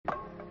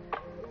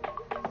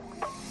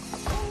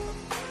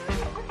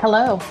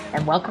Hello,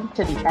 and welcome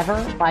to the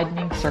Ever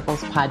Widening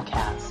Circles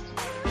podcast,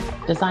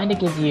 designed to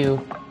give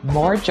you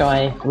more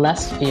joy,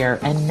 less fear,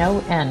 and no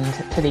end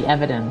to the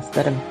evidence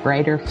that a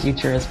brighter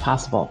future is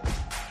possible.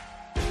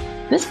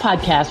 This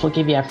podcast will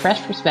give you a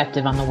fresh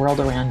perspective on the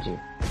world around you.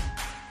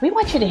 We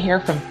want you to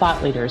hear from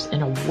thought leaders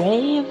in a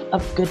wave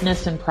of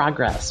goodness and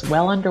progress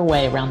well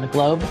underway around the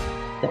globe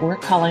that we're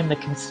calling the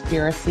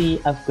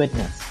conspiracy of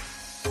goodness.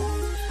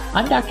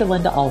 I'm Dr.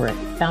 Linda Ulrich,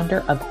 founder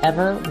of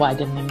Ever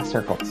Widening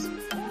Circles.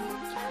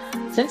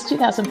 Since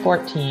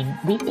 2014,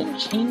 we've been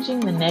changing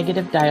the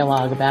negative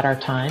dialogue about our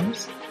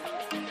times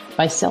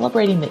by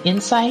celebrating the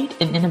insight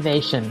and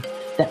innovation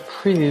that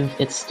prove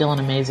it's still an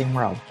amazing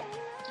world.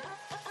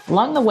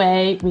 Along the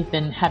way, we've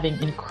been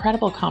having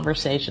incredible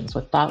conversations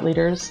with thought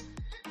leaders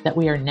that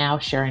we are now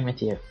sharing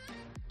with you.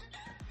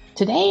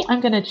 Today, I'm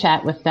going to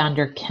chat with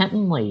founder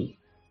Kenton Lee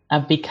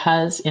of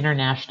Because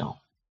International.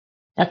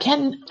 Now,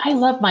 Kenton, I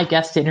love my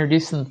guests to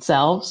introduce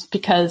themselves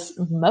because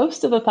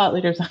most of the thought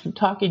leaders I'm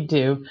talking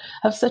to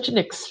have such an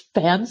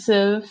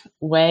expansive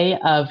way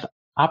of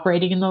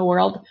operating in the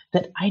world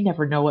that I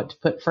never know what to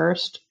put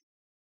first.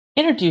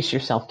 Introduce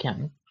yourself,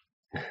 Kenton.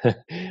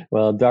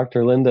 Well,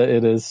 Dr. Linda,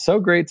 it is so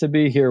great to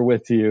be here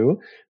with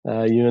you.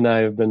 You and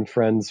I have been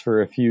friends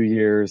for a few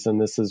years, and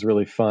this is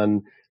really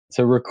fun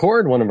to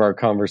record one of our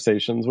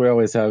conversations. We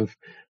always have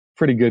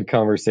pretty good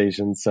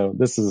conversations, so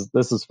this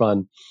is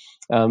fun.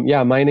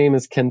 My name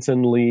is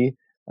Kenton Lee.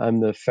 I'm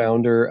the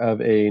founder of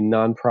a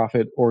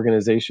nonprofit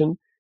organization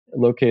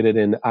located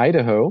in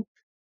Idaho.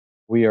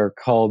 We are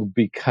called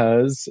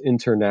Because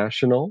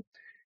International,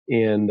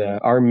 and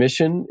our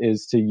mission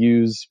is to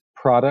use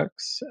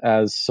products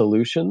as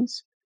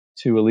solutions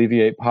to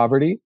alleviate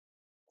poverty.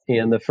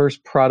 And the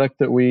first product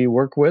that we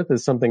work with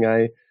is something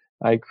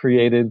I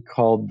created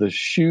called the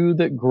Shoe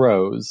That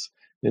Grows.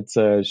 It's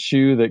a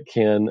shoe that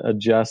can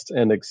adjust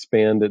and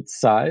expand its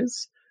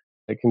size.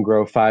 It can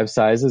grow 5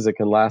 sizes. It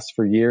can last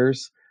for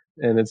years.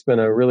 And it's been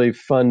a really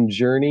fun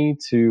journey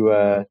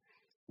to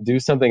do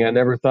something I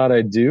never thought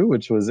I'd do,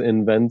 which was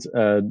invent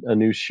a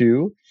new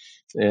shoe.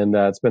 And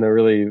it's been a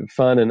really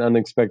fun and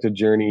unexpected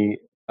journey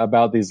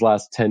about these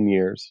last 10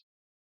 years.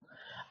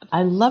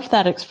 I love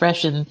that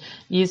expression,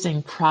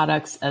 using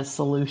products as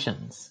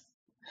solutions.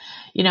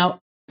 You know,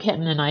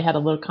 Kenton and I had a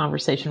little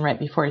conversation right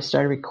before I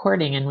started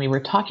recording, and we were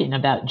talking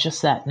about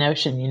just that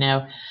notion. You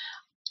know,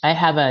 I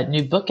have a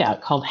new book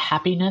out called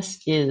Happiness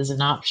is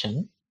an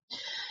Option.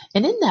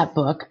 And in that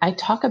book, I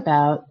talk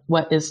about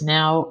what is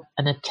now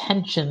an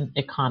attention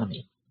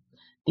economy.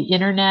 The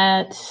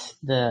internet,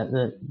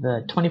 the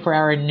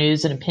 24-hour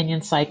news and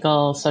opinion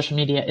cycle, social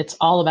media, it's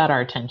all about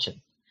our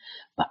attention.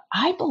 But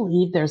I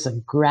believe there's a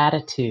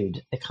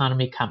gratitude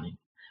economy coming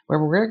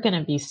where we're going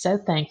to be so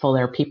thankful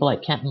there are people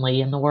like Kenton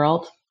Lee in the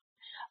world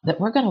that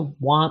we're going to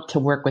want to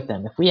work with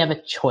them. If we have a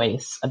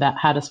choice about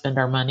how to spend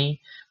our money,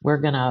 we're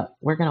going to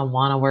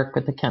want to work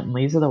with the Kenton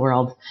Lees of the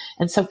world.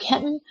 And so,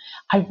 Kenton,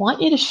 I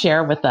want you to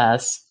share with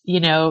us,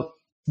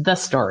 the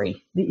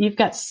story. You've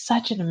got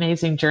such an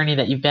amazing journey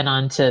that you've been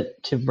on to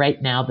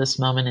right now, this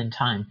moment in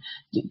time.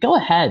 Go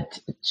ahead,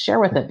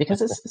 share with it,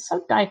 because it's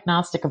so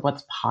diagnostic of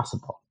what's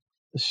possible.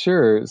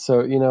 Sure.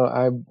 So,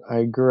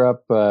 I grew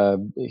up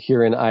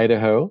here in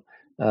Idaho,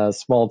 a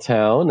small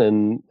town,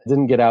 and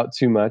didn't get out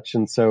too much.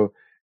 And so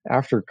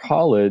after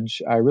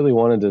college, I really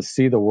wanted to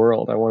see the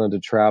world. I wanted to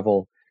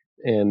travel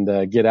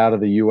and get out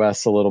of the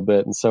U.S. a little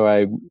bit. And so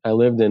I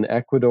lived in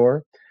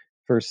Ecuador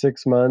for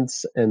 6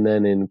 months and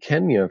then in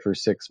Kenya for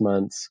 6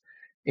 months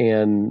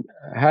and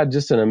had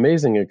just an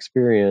amazing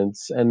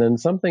experience. And then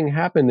something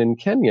happened in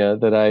Kenya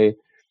that I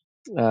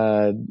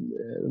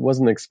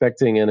wasn't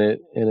expecting, and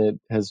it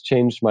has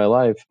changed my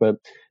life. But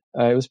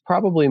it was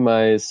probably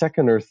my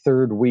second or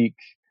third week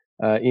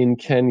in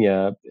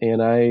Kenya,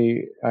 and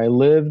I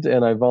lived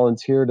and I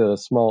volunteered at a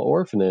small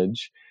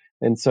orphanage.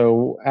 And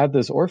so at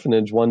this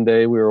orphanage, one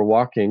day we were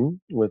walking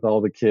with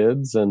all the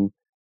kids, and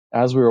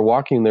as we were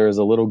walking, there was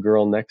a little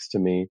girl next to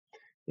me,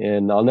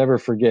 and I'll never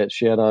forget,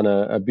 she had on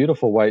a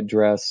beautiful white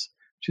dress.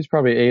 She's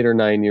probably 8 or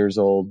 9 years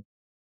old.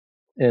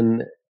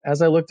 And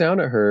as I looked down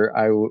at her,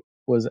 I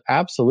was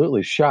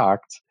absolutely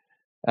shocked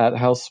at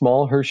how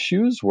small her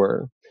shoes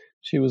were.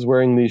 She was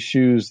wearing these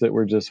shoes that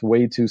were just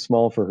way too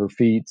small for her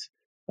feet.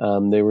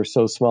 They were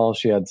so small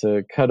she had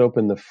to cut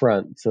open the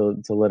front to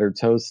let her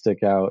toes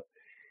stick out.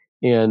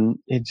 And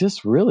it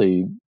just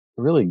really,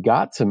 really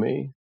got to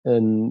me.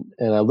 And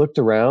I looked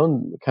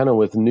around kind of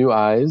with new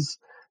eyes,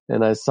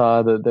 and I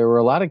saw that there were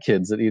a lot of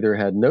kids that either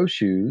had no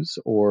shoes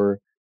or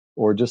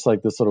just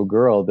like this little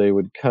girl, they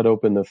would cut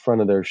open the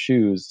front of their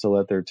shoes to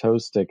let their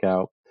toes stick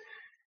out.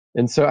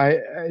 And so I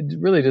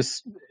really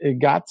it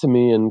got to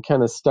me and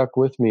kind of stuck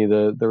with me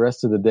the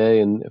rest of the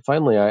day. And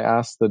finally, I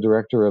asked the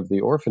director of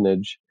the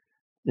orphanage,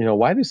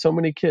 why do so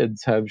many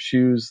kids have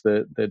shoes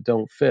that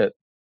don't fit?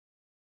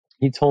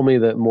 He told me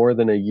that more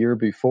than a year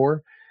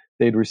before,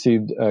 they'd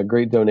received a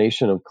great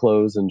donation of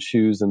clothes and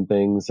shoes and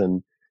things,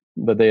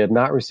 but they had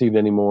not received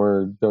any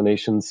more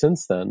donations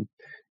since then.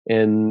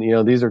 And,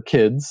 these are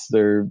kids,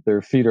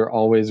 their feet are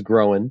always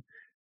growing.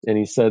 And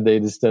he said they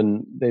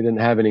didn't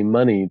have any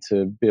money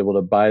to be able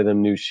to buy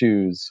them new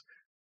shoes,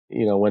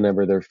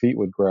 whenever their feet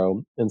would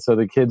grow. And so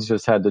the kids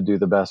just had to do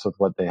the best with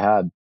what they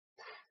had.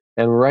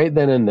 And right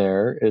then and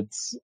there,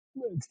 it's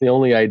the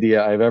only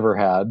idea I've ever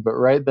had, but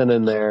right then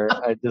and there,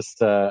 I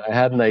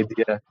had an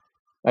idea.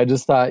 I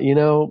just thought,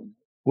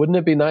 wouldn't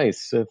it be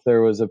nice if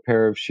there was a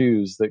pair of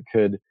shoes that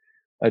could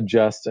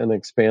adjust and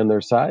expand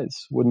their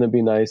size? Wouldn't it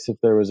be nice if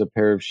there was a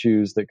pair of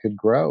shoes that could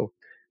grow?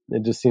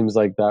 It just seems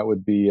like that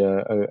would be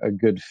a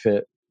good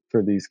fit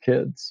for these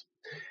kids.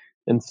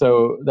 And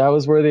so that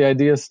was where the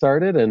idea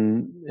started.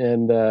 And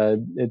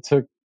it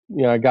took,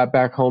 I got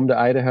back home to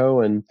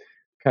Idaho and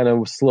kind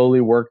of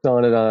slowly worked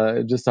on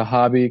it, just a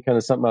hobby, kind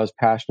of something I was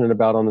passionate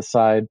about on the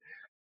side.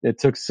 It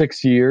took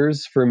 6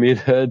 years for me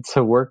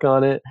to work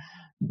on it,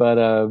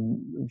 but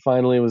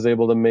finally was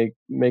able to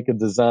make a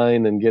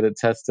design and get it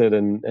tested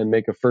and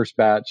make a first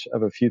batch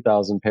of a few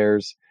thousand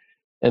pairs.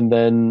 And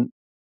then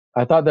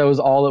I thought that was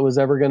all it was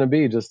ever going to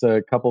be, just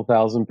a couple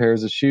thousand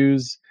pairs of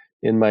shoes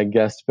in my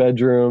guest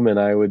bedroom, and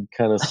I would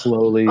kind of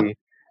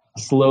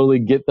slowly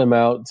get them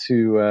out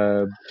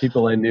to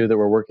people I knew that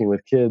were working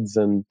with kids.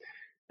 And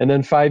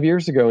then 5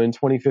 years ago, in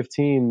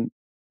 2015,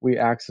 we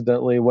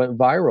accidentally went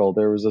viral.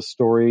 There was a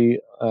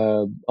story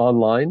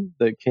online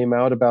that came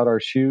out about our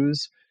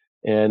shoes,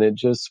 and it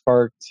just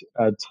sparked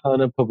a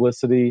ton of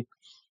publicity.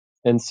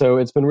 And so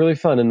it's been really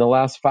fun. In the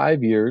last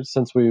 5 years,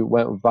 since we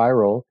went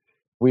viral,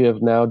 we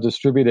have now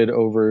distributed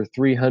over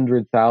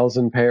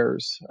 300,000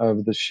 pairs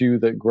of the shoe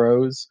that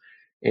grows.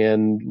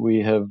 And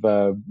we have,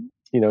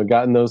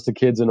 gotten those to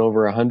kids in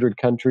over 100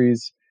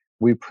 countries.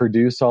 We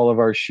produce all of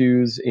our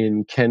shoes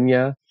in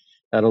Kenya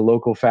at a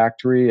local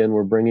factory, and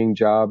we're bringing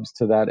jobs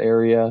to that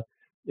area.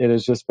 It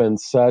has just been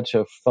such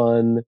a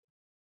fun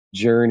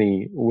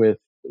journey with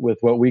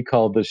what we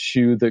call the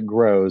shoe that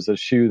grows, a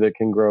shoe that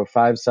can grow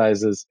 5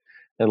 sizes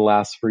and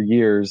last for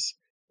years.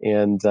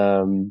 And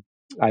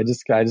I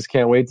just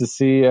can't wait to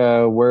see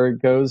where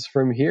it goes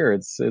from here.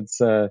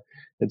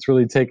 It's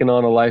really taken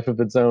on a life of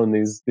its own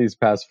these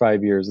past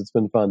 5 years. It's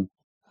been fun.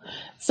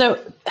 So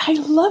I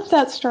love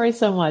that story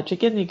so much. It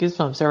gives me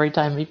goosebumps every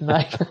time, even though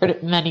I've heard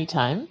it many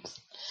times.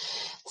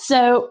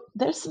 So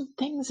there's some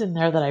things in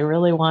there that I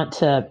really want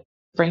to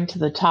bring to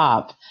the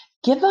top.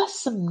 Give us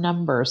some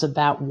numbers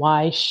about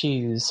why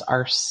shoes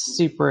are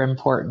super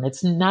important.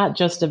 It's not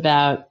just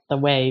about the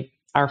way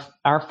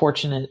our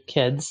fortunate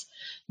kids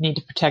need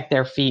to protect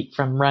their feet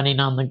from running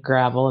on the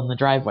gravel in the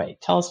driveway.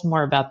 Tell us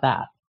more about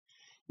that.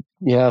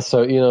 Yeah,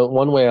 so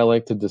one way I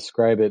like to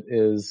describe it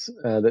is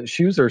that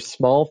shoes are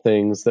small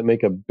things that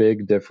make a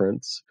big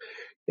difference.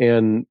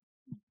 And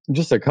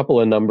just a couple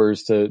of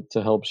numbers to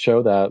help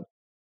show that.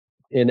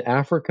 In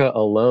Africa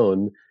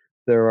alone,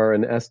 there are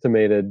an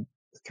estimated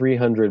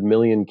 300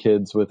 million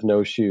kids with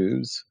no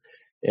shoes.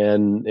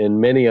 And in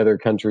many other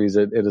countries,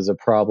 it is a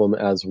problem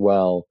as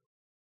well.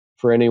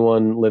 For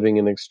anyone living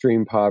in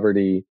extreme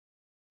poverty,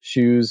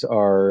 shoes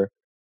are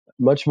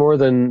much more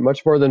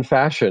than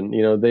fashion.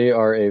 They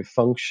are a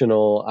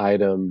functional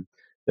item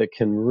that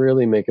can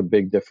really make a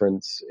big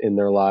difference in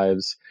their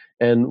lives.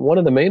 And one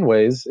of the main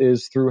ways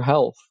is through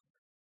health.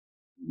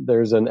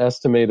 There's an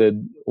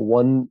estimated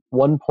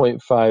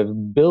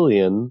 1.5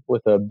 billion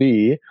with a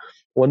B,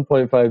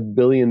 1.5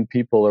 billion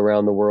people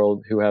around the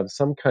world who have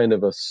some kind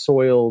of a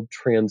soil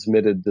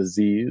transmitted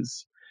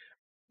disease.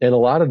 And a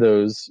lot of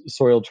those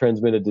soil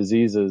transmitted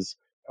diseases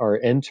are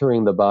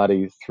entering the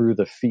body through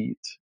the feet.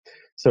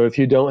 So if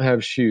you don't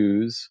have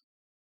shoes,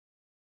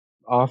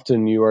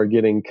 often you are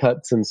getting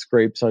cuts and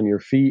scrapes on your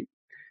feet.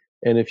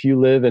 And if you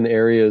live in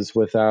areas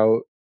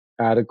without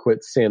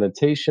adequate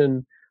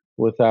sanitation,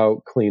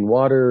 without clean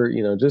water,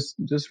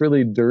 just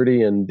really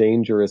dirty and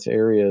dangerous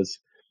areas,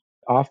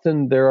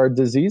 often there are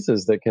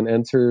diseases that can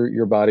enter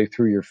your body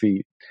through your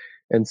feet.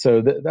 And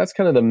so that's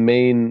kind of the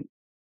main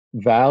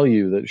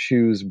value that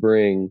shoes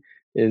bring,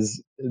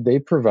 is they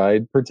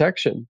provide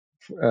protection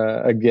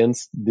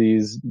against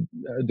these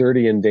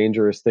dirty and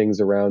dangerous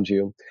things around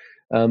you.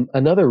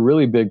 Another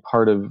really big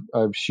part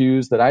of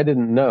shoes that I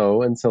didn't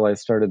know until I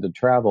started to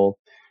travel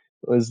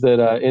was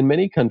that in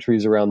many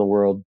countries around the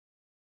world,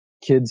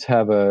 kids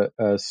have a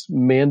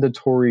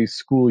mandatory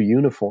school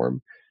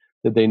uniform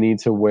that they need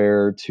to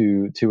wear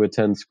to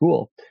attend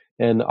school.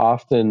 And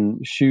often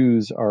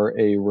shoes are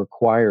a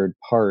required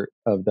part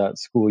of that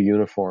school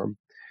uniform.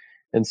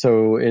 And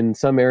so in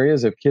some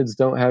areas, if kids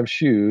don't have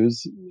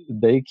shoes,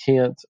 they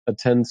can't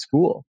attend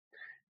school.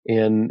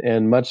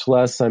 And much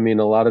less, a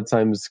lot of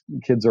times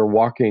kids are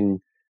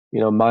walking,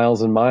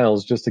 miles and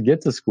miles just to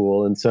get to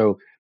school. And so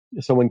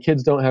when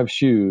kids don't have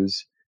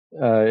shoes,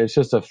 it's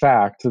just a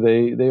fact.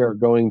 They are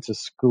going to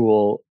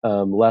school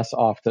less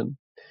often.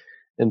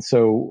 And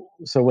so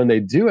when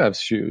they do have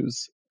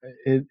shoes,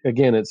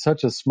 it's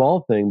such a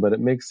small thing, but it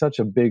makes such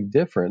a big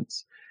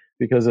difference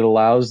because it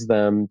allows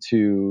them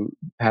to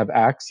have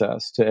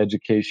access to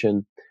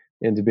education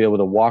and to be able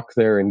to walk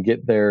there and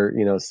get there,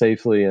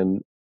 safely.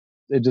 And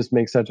it just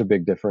makes such a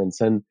big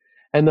difference. And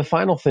the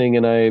final thing,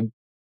 and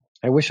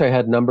I wish I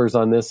had numbers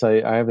on this.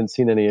 I haven't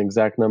seen any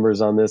exact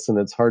numbers on this, and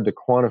it's hard to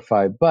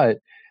quantify, but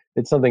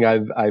it's something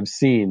I've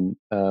seen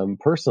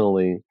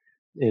personally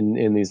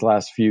in these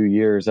last few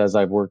years as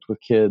I've worked with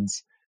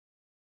kids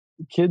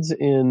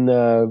in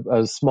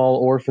a small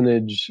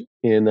orphanage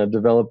in a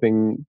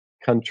developing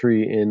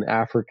country in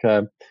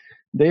Africa.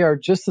 They are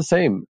just the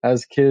same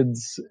as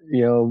kids.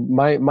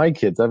 My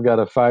kids. I've got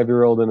a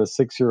 5-year-old and a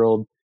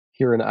 6-year-old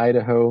here in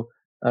Idaho.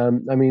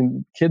 I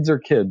mean, kids are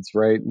kids,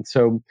 right? And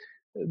so,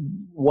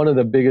 one of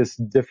the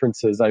biggest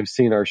differences I've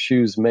seen our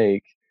shoes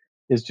make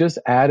is just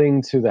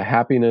adding to the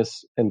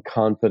happiness and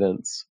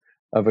confidence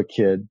of a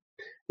kid.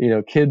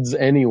 Kids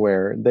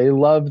anywhere, they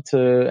love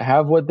to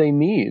have what they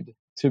need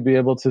to be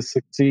able to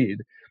succeed.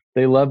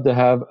 They love to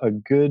have a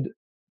good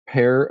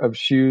pair of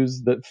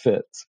shoes that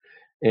fits.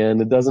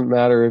 And it doesn't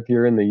matter if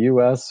you're in the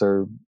US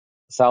or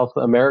South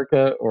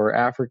America or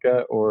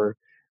Africa or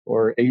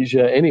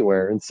Asia,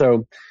 anywhere. And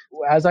so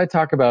as I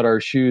talk about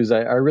our shoes, I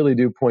really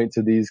do point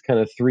to these kind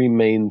of three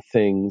main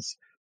things,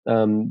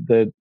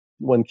 that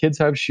when kids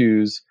have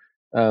shoes,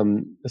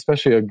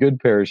 especially a good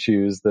pair of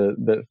shoes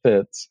that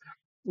fits,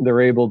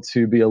 they're able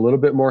to be a little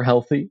bit more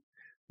healthy.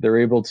 They're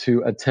able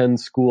to attend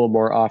school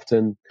more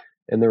often,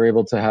 and they're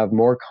able to have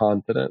more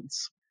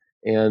confidence.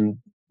 And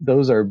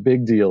those are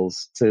big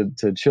deals to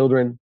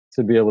children,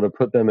 to be able to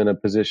put them in a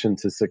position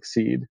to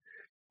succeed.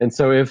 And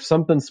so if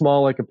something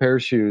small like a pair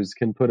of shoes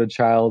can put a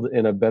child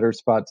in a better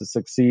spot to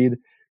succeed,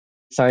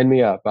 sign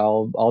me up.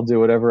 I'll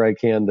do whatever I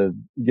can to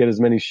get as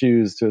many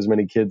shoes to as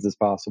many kids as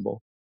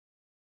possible.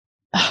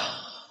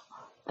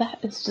 That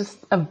is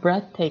just a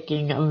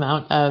breathtaking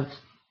amount of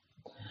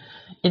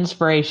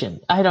inspiration.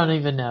 I don't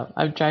even know.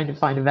 I'm trying to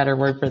find a better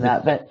word for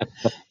that. But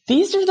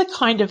these are the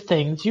kind of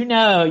things, you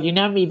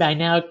know me by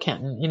now,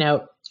 Kenton.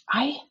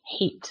 I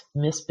hate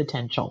missed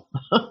potential.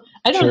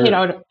 I don't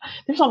Sure. hate,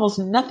 there's almost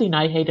nothing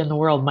I hate in the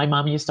world. My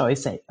mom used to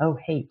always say, oh,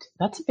 hate.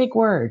 That's a big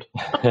word.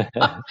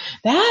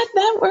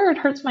 That word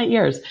hurts my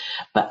ears.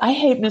 But I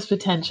hate missed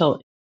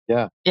potential.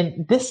 Yeah.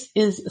 And this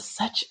is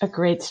such a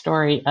great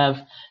story of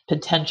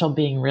potential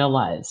being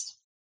realized.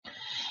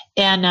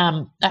 And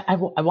I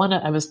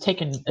was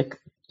taking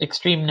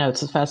extreme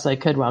notes as fast as I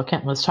could while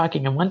Kenton was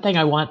talking. And one thing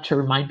I want to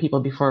remind people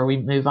before we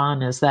move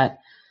on is that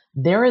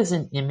there is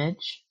an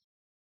image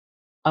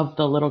of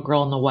the little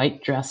girl in the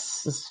white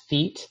dress's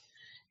feet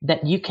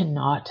that you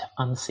cannot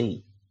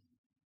unsee.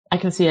 I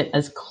can see it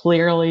as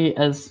clearly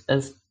as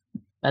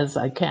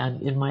I can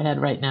in my head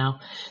right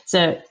now.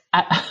 So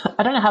I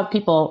don't know how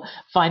people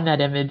find that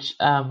image,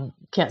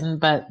 Kenton,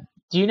 but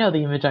do you know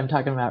the image I'm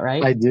talking about,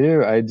 right? I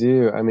do. I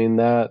mean,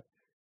 that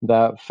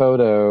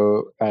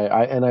photo,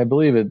 I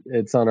believe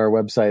it's on our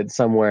website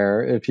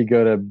somewhere. If you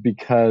go to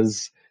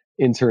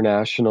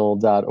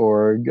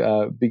becauseinternational.org,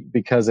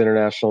 Because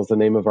International is the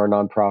name of our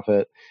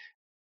nonprofit.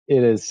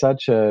 It is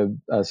such a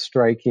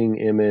striking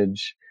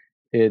image.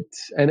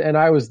 And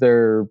I was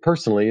there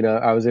personally.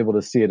 I was able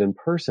to see it in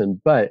person.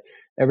 But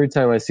every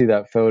time I see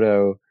that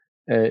photo,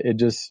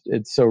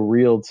 it's so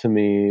real to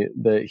me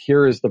that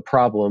here is the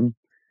problem,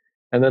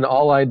 and then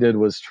all I did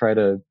was try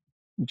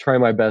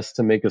my best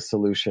to make a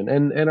solution.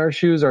 And our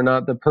shoes are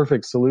not the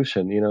perfect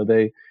solution.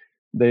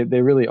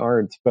 They really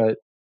aren't. But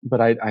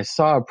I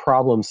saw a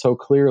problem so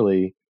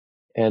clearly,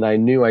 and I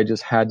knew I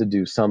just had to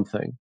do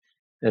something.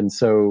 And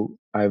so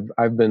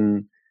I've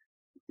been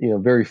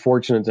very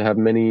fortunate to have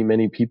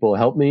many people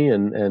help me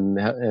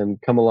and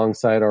come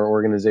alongside our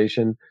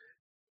organization.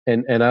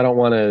 And I don't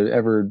want to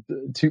ever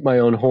toot my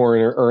own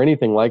horn or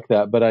anything like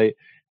that, but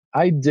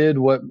I did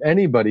what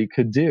anybody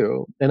could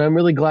do, and I'm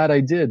really glad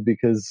I did,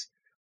 because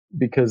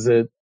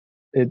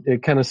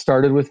it kind of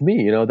started with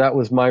me. That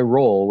was my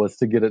role, was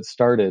to get it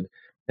started,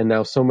 and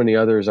now so many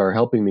others are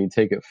helping me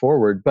take it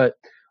forward. But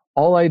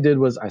all I did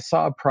was I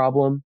saw a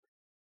problem,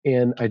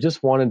 and I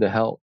just wanted to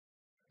help.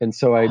 And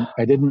so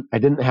I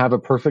didn't have a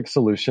perfect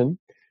solution.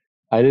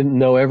 I didn't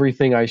know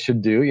everything I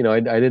should do. I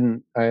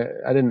didn't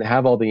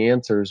have all the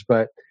answers,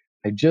 but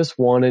I just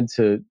wanted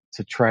to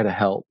try to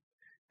help.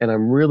 And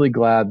I'm really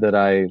glad that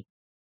I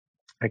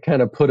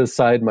kind of put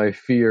aside my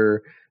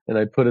fear, and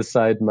I put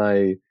aside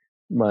my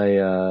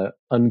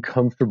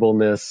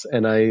uncomfortableness,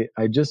 and I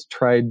just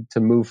tried to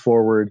move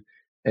forward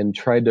and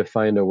tried to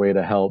find a way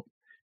to help.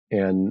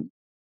 And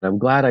I'm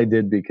glad I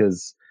did,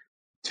 because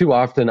too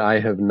often I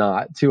have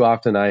not. Too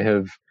often I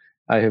have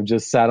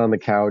just sat on the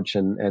couch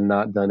and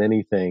not done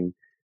anything,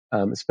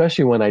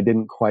 especially when I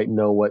didn't quite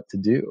know what to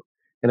do.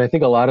 And I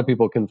think a lot of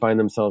people can find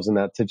themselves in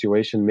that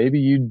situation. Maybe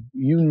you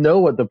know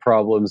what the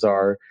problems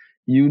are.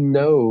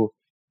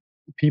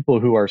 People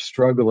who are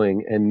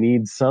struggling and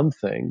need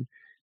something,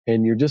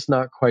 and you're just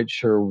not quite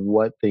sure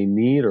what they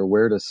need or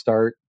where to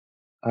start.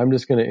 I'm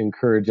just going to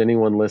encourage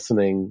anyone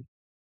listening,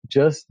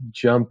 just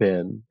jump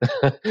in,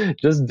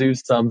 just do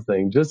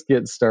something, just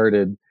get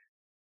started.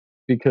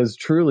 Because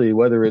truly,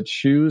 whether it's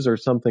shoes or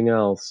something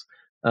else,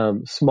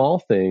 small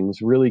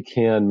things really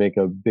can make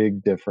a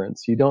big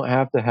difference. You don't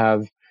have to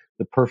have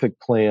the perfect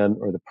plan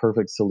or the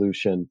perfect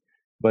solution,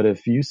 but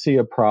if you see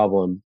a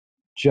problem,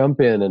 jump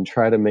in and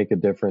try to make a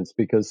difference,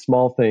 because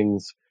small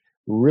things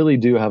really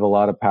do have a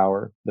lot of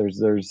power.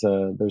 There's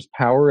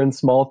power in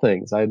small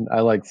things. I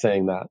like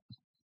saying that.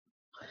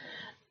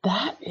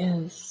 That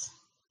is,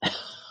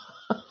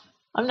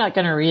 I'm not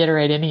going to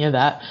reiterate any of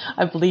that.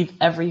 I believe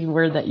every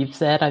word that you've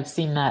said. I've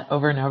seen that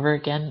over and over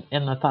again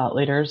in the thought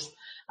leaders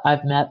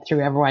I've met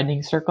through ever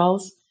widening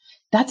circles.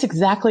 That's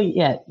exactly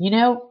it.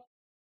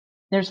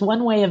 There's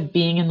one way of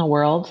being in the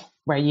world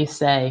where you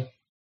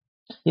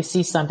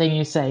see something and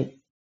you say,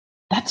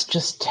 that's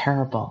just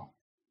terrible.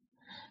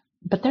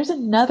 But there's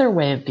another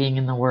way of being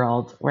in the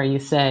world where you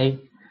say,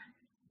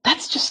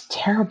 that's just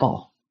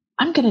terrible.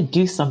 I'm going to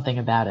do something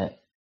about it.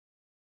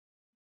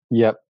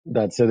 Yep,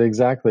 that's it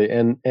exactly.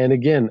 And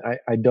again,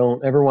 I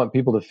don't ever want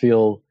people to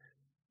feel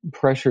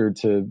pressure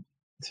to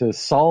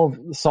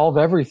solve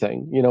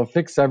everything,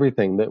 fix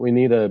everything, that we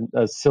need a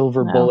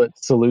silver bullet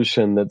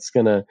solution that's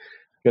gonna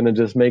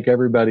just make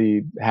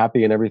everybody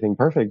happy and everything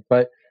perfect.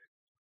 But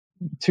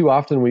too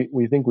often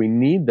we think we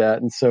need that,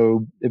 and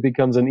so it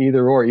becomes an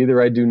either or.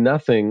 Either I do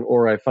nothing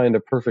or I find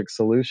a perfect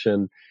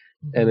solution.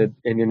 And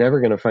you're never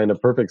going to find a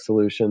perfect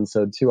solution.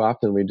 So too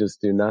often we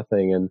just do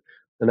nothing. And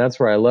that's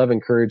where I love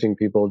encouraging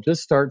people.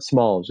 Just start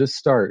small,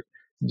 just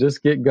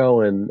get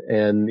going.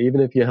 And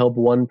even if you help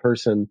one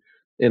person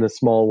in a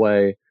small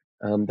way,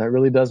 that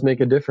really does make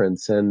a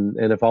difference. And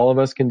if all of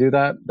us can do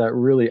that, that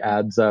really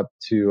adds up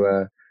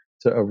to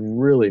a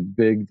really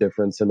big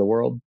difference in the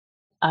world.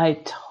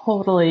 I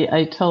totally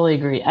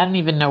agree. I don't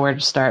even know where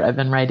to start. I've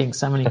been writing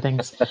so many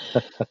things.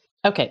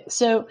 Okay.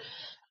 So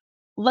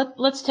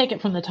let's take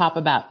it from the top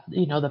about,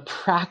 the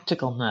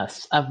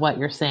practicalness of what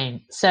you're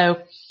saying.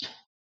 So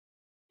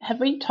have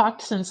we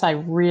talked since I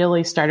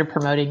really started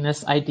promoting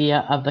this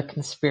idea of the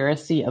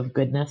conspiracy of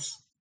goodness?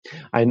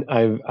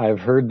 I've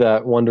heard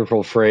that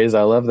wonderful phrase.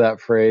 I love that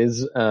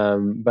phrase.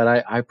 But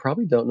I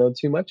probably don't know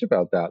too much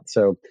about that.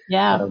 So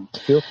yeah,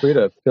 feel free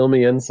to fill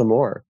me in some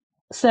more.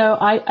 So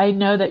I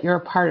know that you're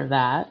a part of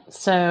that.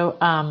 So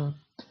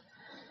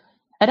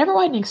at Ever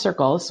Widening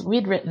Circles, we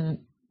had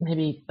written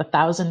maybe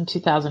 1,000,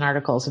 2,000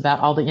 articles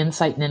about all the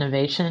insight and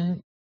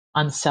innovation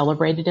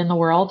uncelebrated in the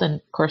world. And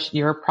of course,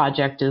 your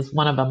project is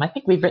one of them. I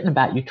think we've written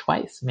about you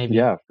twice, maybe.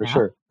 Yeah, for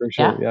sure.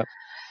 Yeah.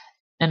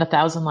 And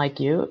 1,000 like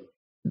you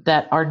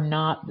that are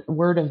not,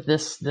 word of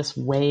this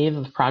wave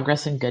of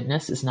progress and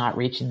goodness is not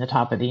reaching the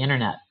top of the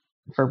internet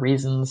for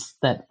reasons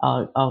that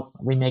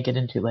we may get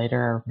into later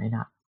or may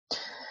not.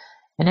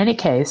 In any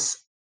case,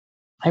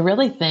 I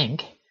really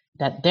think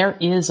that there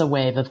is a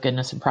wave of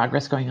goodness and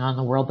progress going on in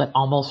the world that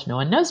almost no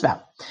one knows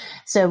about.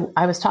 So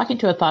I was talking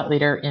to a thought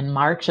leader in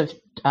March of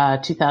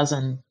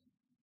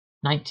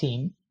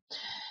 2019,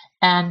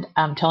 and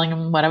I'm telling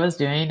him what I was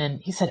doing, and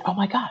he said, "Oh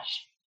my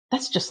gosh,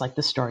 that's just like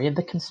the story of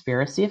the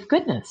conspiracy of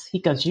goodness." He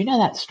goes, "You know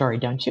that story,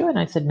 don't you?" And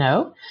I said,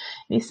 "No." And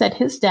he said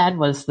his dad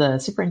was the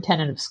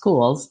superintendent of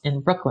schools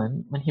in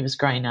Brooklyn when he was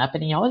growing up,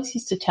 and he always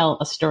used to tell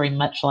a story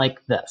much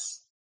like this.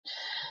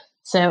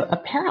 So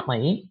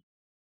apparently,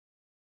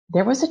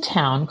 there was a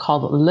town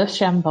called Le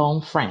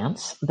Chambon,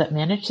 France, that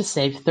managed to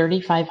save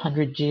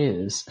 3,500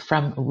 Jews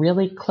from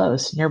really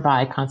close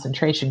nearby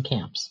concentration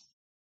camps.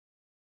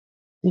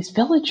 These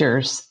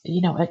villagers,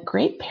 at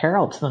great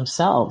peril to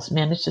themselves,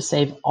 managed to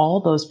save all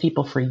those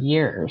people for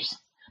years.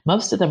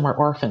 Most of them were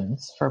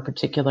orphans for a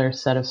particular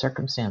set of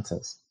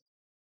circumstances.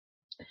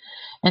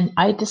 And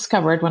I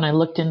discovered when I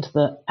looked into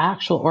the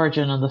actual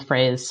origin of the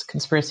phrase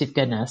conspiracy of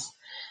goodness,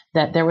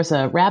 that there was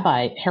a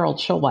rabbi, Harold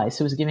Schulweis,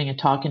 who was giving a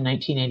talk in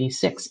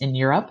 1986 in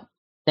Europe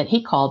that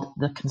he called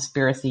the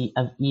conspiracy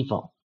of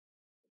evil.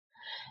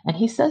 And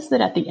he says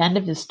that at the end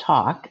of his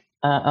talk,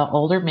 an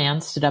older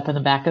man stood up in the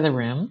back of the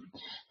room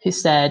who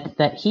said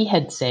that he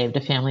had saved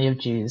a family of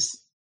Jews.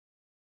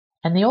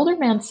 And the older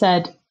man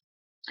said,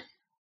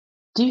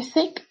 "Do you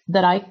think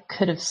that I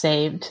could have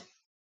saved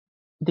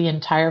the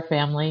entire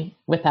family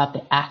without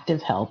the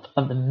active help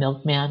of the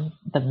milkman,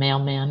 the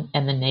mailman,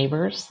 and the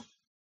neighbors?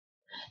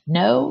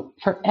 No,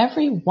 for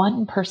every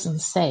one person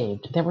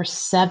saved, there were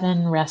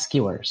 7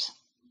 rescuers.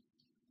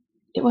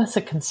 It was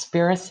a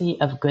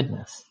conspiracy of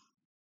goodness."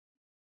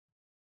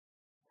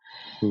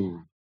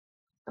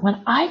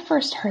 When I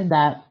first heard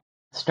that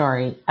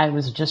story, I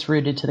was just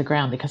rooted to the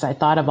ground because I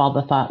thought of all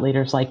the thought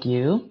leaders like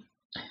you.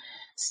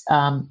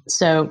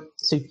 So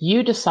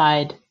you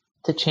decide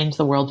to change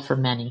the world for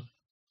many,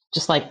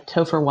 just like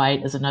Topher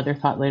White is another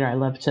thought leader I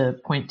love to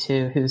point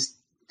to, who's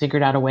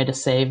figured out a way to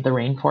save the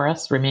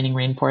remaining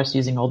rainforest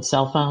using old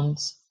cell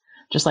phones.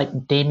 Just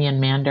like Damien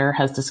Mander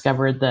has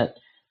discovered that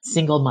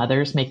single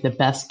mothers make the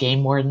best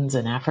game wardens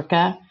in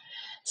Africa.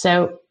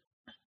 So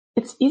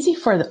it's easy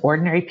for the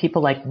ordinary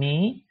people like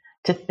me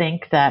to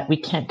think that we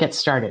can't get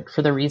started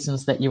for the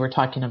reasons that you were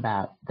talking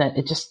about, that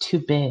it's just too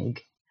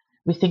big.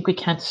 We think we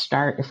can't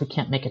start if we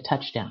can't make a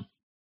touchdown.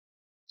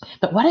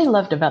 But what I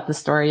loved about the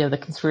story of the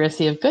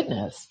conspiracy of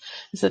goodness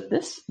is that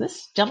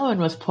this gentleman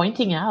was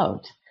pointing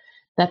out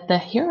that the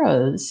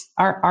heroes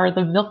are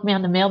the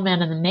milkman, the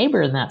mailman, and the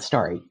neighbor in that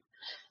story.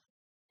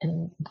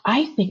 And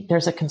I think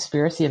there's a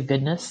conspiracy of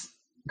goodness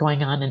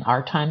going on in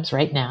our times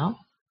right now.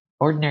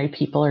 Ordinary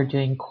people are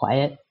doing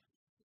quiet,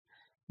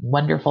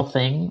 wonderful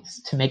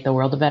things to make the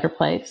world a better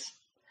place.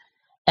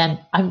 And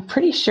I'm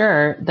pretty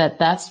sure that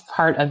that's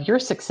part of your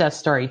success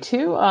story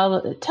too.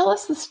 Tell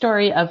us the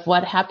story of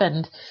what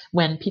happened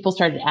when people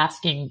started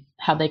asking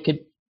how they could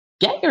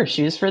get your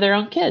shoes for their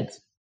own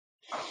kids.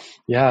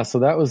 Yeah, so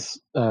that was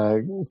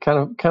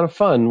kind of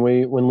fun.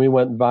 When we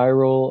went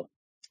viral,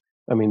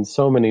 I mean,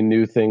 so many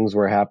new things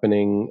were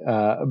happening,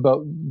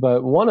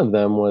 but one of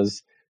them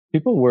was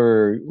people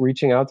were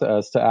reaching out to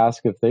us to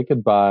ask if they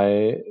could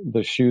buy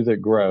the shoe that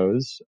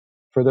grows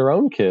for their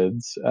own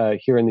kids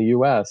here in the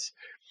U.S.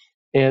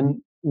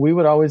 And we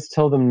would always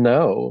tell them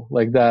no,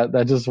 like that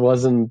just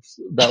wasn't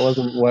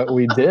what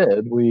we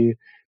did. We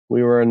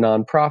were a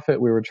nonprofit.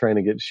 We were trying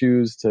to get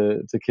shoes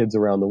to kids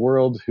around the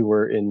world who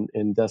were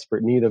in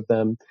desperate need of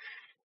them.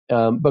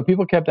 But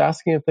people kept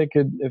asking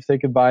if they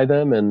could buy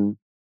them, and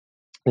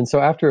so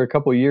after a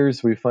couple of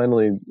years, we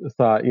finally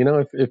thought,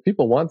 if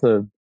people want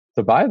to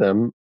buy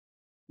them,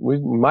 we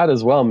might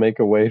as well make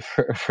a way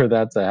for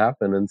that to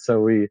happen. And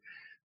so we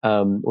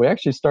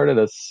actually started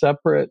a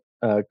separate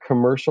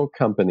commercial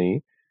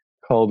company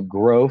called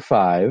Grow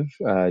 5,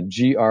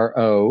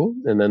 GRO,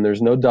 and then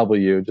there's no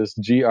W, just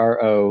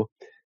GRO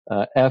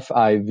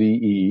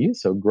FIVE,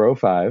 so Grow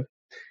 5.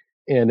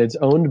 And it's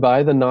owned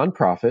by the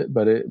nonprofit,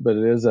 but it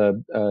is a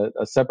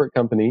separate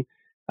company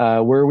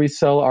where we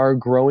sell our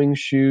growing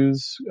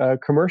shoes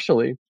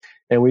commercially.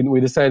 And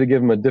we decided to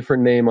give them a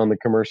different name on the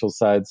commercial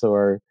side.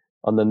 So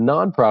on the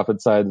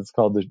nonprofit side, it's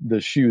called the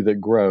shoe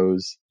that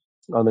grows.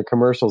 On the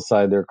commercial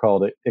side, they're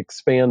called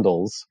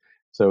expandals,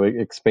 so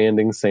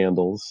expanding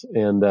sandals.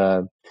 And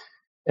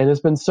it's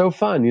been so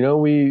fun.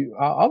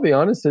 I'll be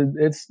honest,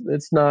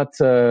 it's not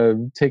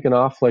taken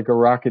off like a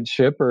rocket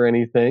ship or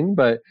anything,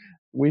 but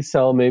we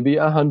sell maybe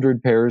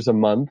 100 pairs a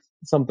month,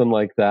 something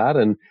like that.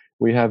 And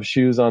we have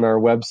shoes on our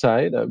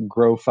website at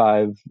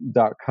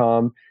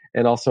grow5.com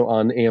and also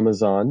on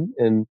Amazon.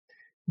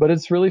 But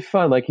it's really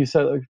fun. Like you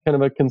said, kind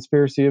of a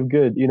conspiracy of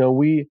good.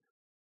 We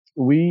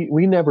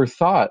never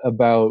thought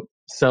about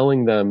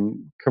selling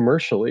them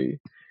commercially.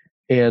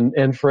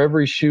 And for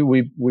every shoe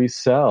we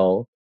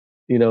sell,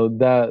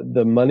 that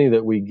the money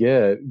that we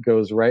get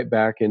goes right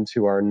back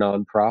into our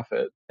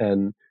nonprofit.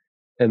 And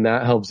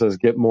that helps us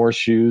get more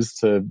shoes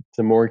to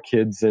more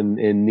kids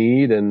in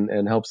need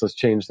and helps us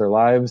change their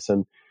lives.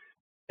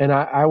 And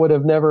I would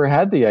have never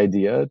had the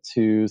idea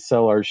to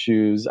sell our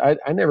shoes. I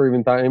never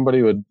even thought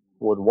anybody would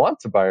want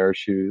to buy our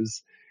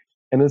shoes.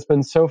 And it's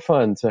been so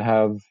fun to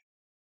have,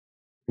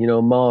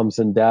 moms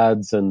and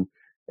dads and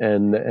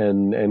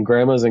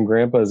grandmas and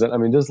grandpas. I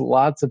mean, just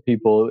lots of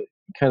people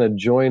kind of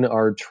join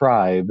our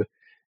tribe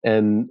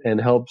and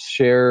help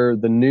share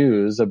the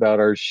news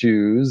about our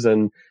shoes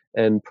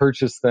and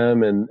purchase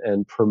them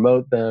and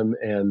promote them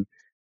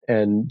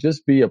and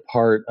just be a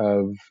part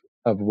of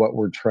what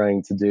we're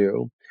trying to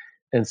do.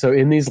 And so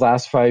in these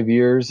last 5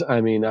 years,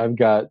 I mean, I've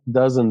got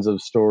dozens of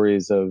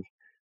stories of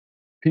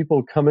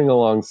people coming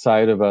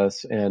alongside of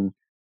us and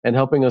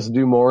helping us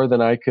do more than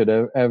I could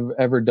have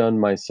ever done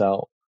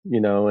myself,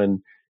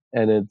 and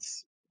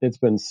it's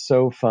been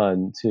so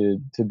fun to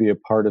be a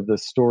part of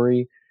this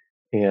story.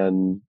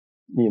 And,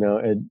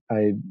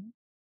 I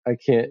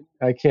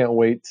can't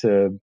wait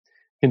to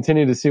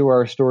continue to see where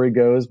our story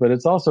goes, but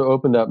it's also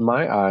opened up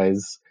my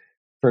eyes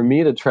for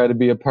me to try to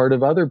be a part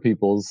of other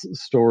people's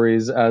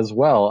stories as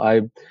well.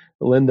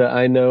 Linda,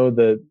 I know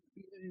that,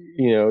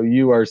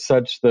 you are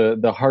such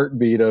the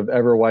heartbeat of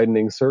ever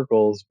widening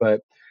circles,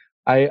 but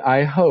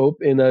I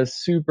hope in a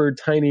super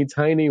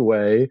tiny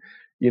way,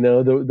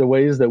 the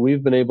ways that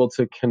we've been able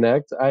to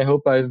connect, I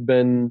hope I've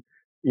been,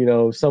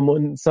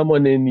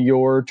 someone in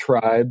your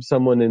tribe,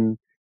 someone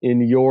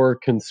in your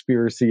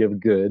conspiracy of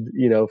good,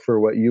 for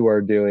what you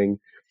are doing.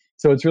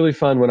 So it's really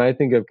fun. When I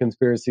think of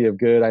conspiracy of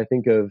good, I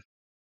think of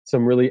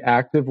some really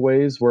active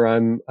ways where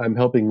I'm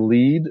helping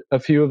lead a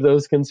few of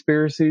those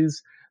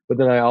conspiracies. But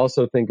then I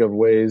also think of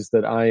ways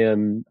that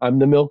I'm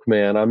the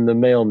milkman, I'm the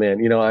mailman.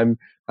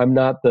 I'm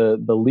not the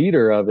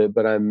leader of it,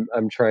 but I'm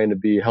trying to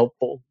be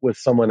helpful with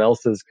someone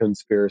else's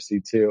conspiracy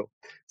too.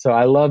 So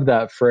I love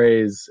that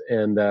phrase,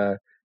 and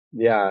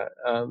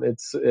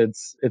it's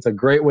a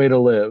great way to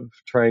live,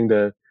 trying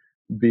to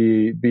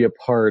be a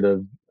part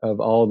of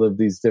all of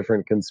these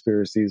different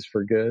conspiracies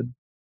for good.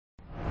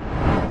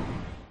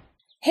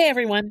 Hey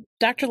everyone,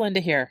 Dr. Linda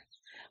here.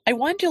 I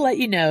want to let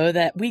you know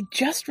that we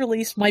just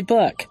released my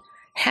book,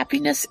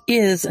 Happiness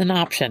is an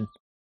Option.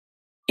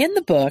 In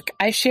the book,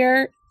 I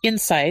share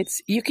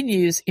insights you can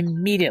use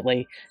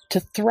immediately to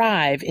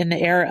thrive in the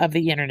era of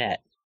the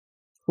internet.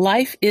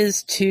 Life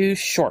is too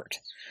short.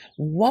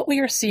 What we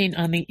are seeing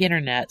on the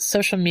internet,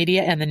 social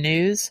media, and the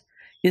news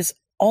is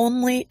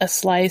only a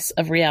slice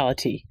of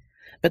reality.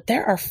 But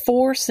there are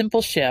 4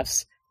 simple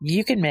shifts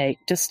you can make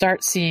to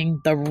start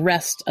seeing the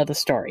rest of the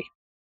story.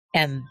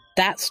 And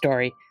that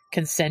story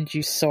can send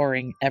you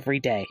soaring every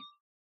day.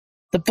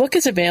 The book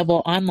is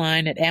available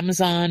online at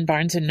Amazon,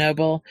 Barnes &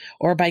 Noble,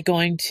 or by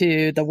going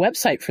to the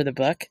website for the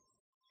book,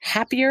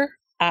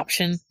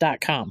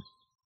 happieroption.com.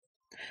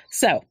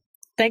 So,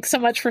 thanks so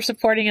much for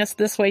supporting us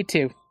this way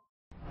too.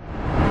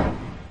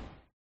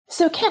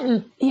 So,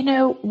 Kenton,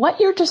 what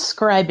you're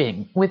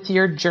describing with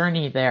your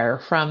journey there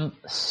from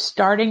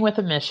starting with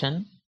a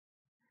mission,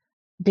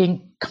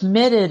 being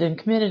committed and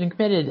committed and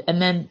committed,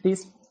 and then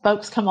these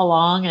folks come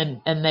along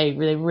and they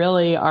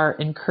really are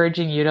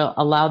encouraging you to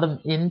allow them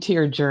into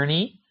your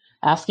journey,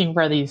 asking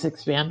for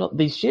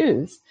these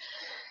shoes.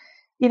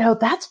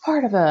 That's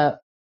part of a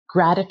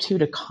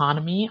gratitude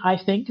economy, I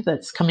think,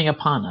 that's coming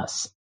upon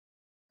us.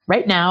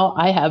 Right now,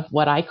 I have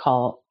what I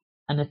call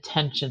an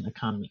attention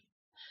economy.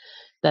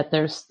 That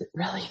there's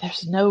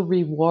no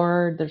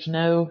reward, there's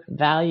no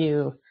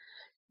value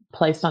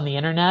placed on the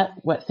internet,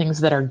 what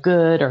things that are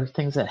good or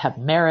things that have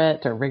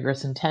merit or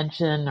rigorous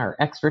intention or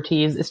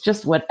expertise. It's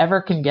just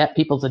whatever can get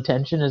people's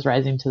attention is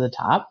rising to the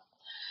top.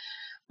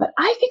 But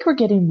I think we're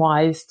getting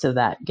wise to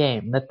that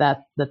game,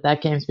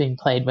 that game's being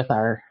played with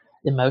our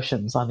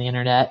emotions on the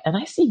internet. And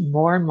I see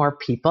more and more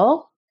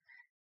people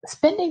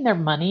spending their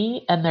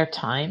money and their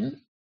time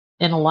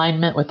in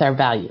alignment with their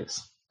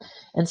values.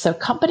 And so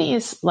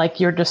companies like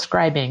you're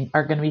describing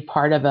are going to be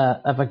part of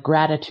a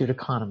gratitude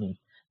economy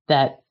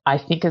that I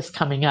think is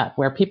coming up,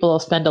 where people will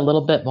spend a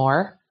little bit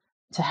more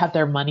to have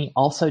their money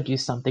also do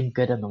something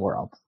good in the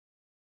world.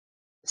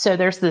 So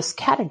there's this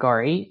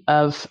category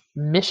of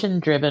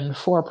mission-driven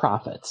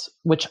for-profits,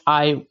 which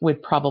I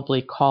would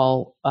probably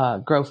call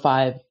Grow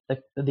 5,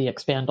 the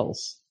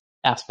Expandals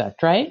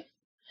aspect, right?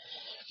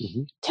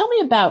 Mm-hmm. Tell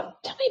me about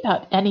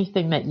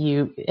anything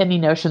any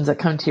notions that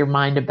come to your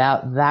mind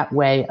about that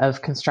way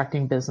of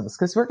constructing business,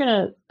 because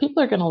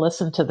people are going to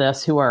listen to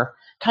this who are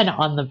kind of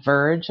on the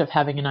verge of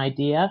having an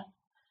idea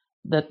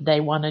that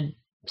they want to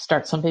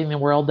start something in the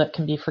world that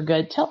can be for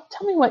good. Tell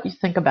me what you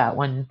think about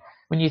when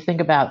you think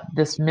about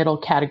this middle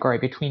category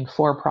between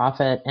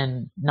for-profit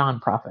and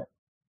nonprofit.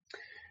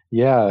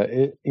 Yeah,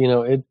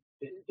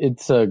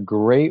 it's a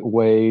great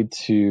way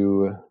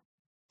to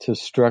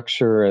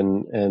structure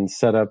and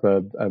set up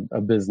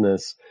a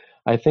business.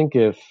 I think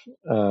if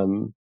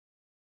my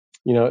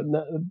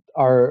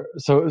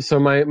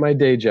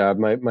day job,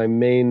 my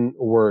main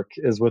work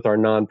is with our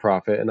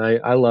nonprofit, and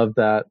I love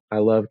that. I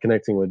love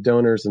connecting with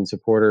donors and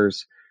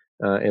supporters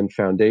and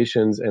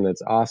foundations, and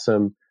it's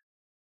awesome.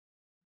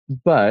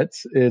 But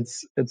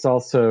it's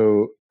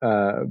also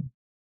I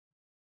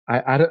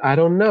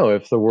don't know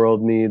if the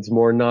world needs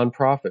more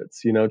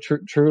nonprofits.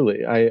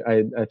 Truly,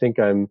 I think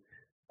I'm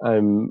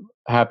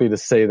happy to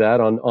say that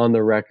on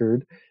the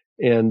record,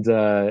 and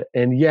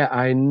yeah,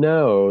 I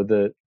know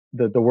that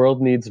the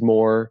world needs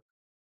more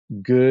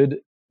good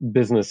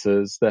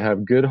businesses that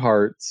have good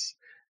hearts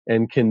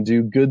and can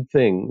do good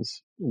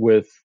things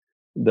with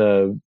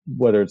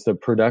whether it's the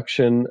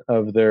production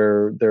of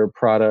their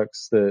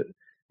products, that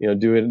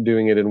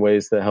doing it in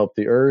ways that help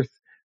the earth,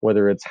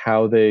 whether it's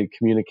how they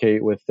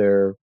communicate with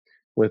their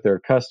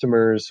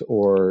customers,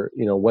 or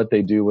what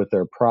they do with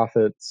their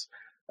profits.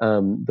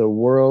 The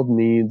world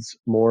needs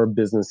more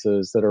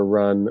businesses that are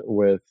run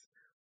with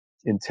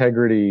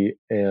integrity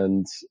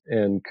and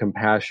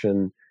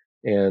compassion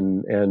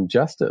and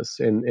justice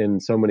in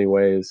so many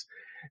ways.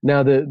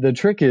 Now the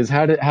trick is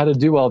how to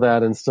do all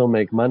that and still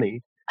make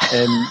money.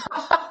 And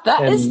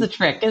that is the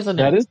trick, isn't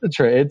it? That is the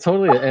trick. It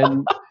totally.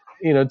 And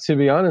to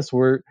be honest,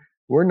 we're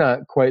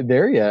not quite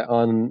there yet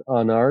on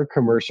our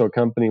commercial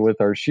company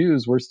with our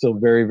shoes. We're still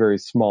very, very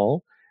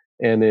small,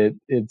 and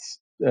it's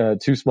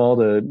too small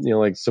to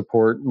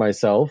support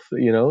myself.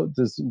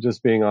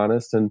 Just being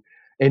honest, and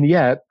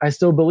yet I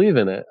still believe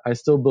in it. I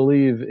still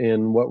believe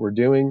in what we're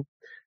doing.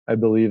 I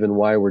believe in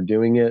why we're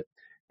doing it,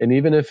 and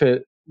even if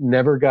it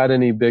never got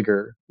any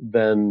bigger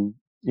than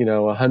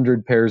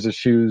 100 pairs of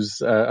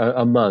shoes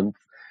a month,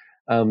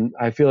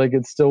 I feel like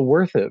it's still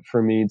worth it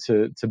for me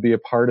to be a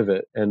part of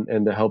it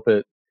and to help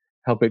it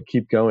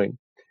keep going.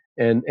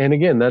 And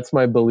again, that's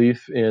my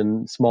belief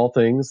in small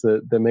things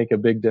that make a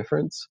big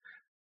difference.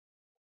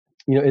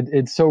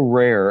 It's so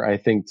rare, I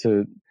think,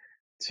 to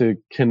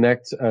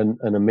connect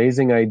an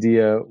amazing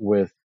idea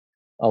with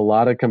a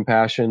lot of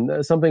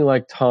compassion. Something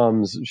like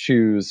Tom's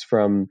shoes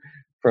from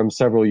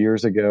several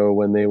years ago,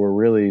 when they were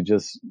really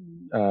just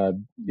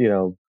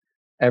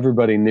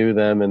everybody knew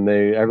them, and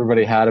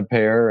everybody had a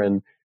pair,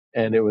 and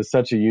it was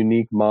such a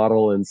unique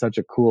model and such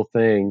a cool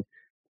thing.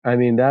 I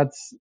mean, that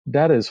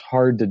is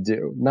hard to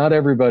do. Not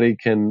everybody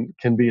can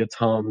be a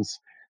Tom's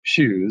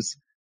shoes,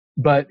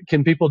 but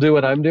can people do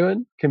what I'm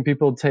doing? Can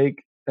people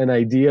take an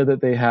idea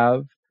that they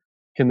have?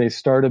 Can they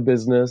start a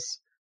business?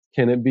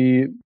 Can it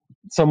be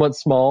somewhat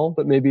small,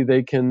 but maybe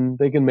they can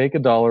make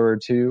 $1 or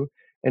 $2,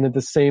 and at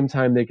the same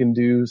time they can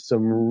do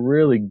some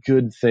really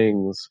good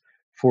things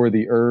for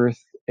the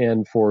earth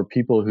and for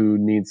people who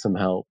need some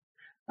help.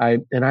 I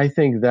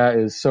think that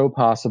is so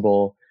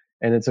possible,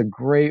 and it's a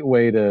great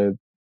way to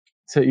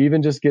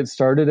even just get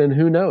started. And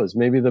who knows,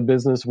 maybe the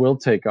business will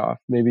take off.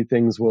 Maybe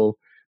things will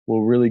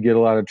really get a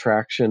lot of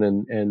traction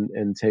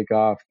and take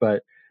off.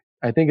 But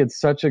I think it's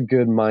such a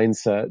good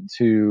mindset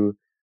to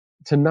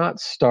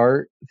not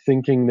start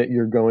thinking that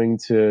you're going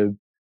to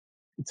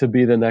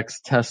be the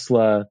next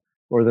Tesla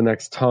or the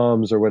next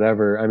Tom's or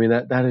whatever. I mean,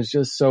 that is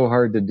just so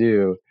hard to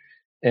do.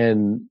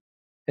 And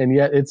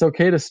yet it's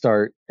okay to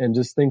start and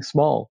just think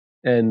small.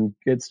 and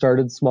get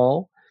started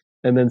small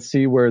and then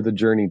see where the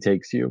journey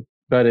takes you.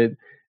 But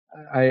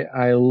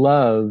I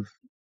love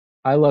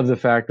the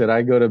fact that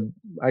I go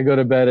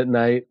to bed at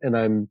night and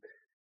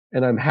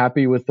I'm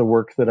happy with the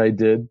work that I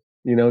did,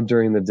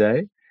 during the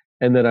day,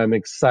 and that I'm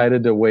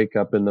excited to wake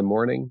up in the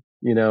morning,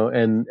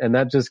 and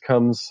that just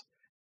comes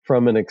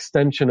from an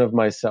extension of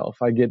myself.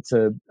 I get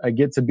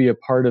to be a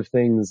part of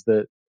things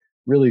that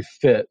really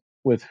fit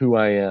with who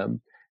I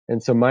am.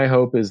 And so my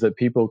hope is that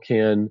people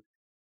can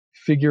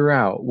figure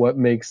out what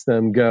makes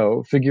them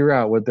go, figure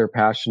out what they're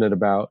passionate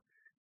about,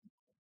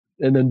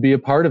 and then be a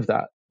part of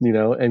that,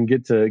 and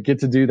get to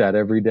do that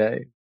every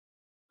day.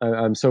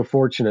 I'm so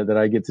fortunate that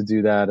I get to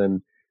do that,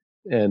 and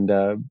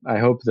I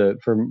hope that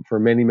for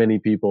many, many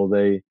people,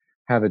 they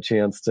have a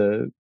chance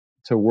to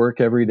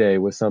work every day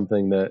with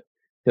something that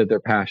they're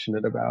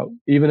passionate about,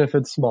 even if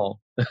it's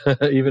small,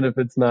 even if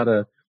it's not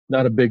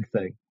a big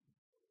thing.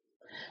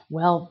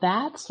 Well,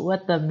 that's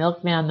what the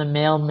milkman, the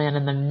mailman,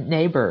 and the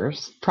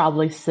neighbors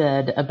probably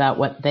said about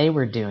what they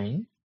were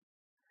doing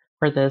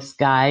for this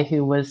guy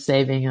who was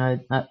saving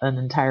an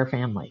entire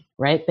family,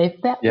 right? They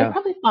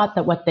probably thought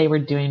that what they were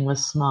doing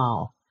was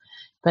small,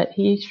 but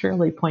he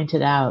surely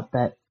pointed out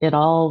that it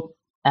all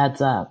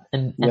adds up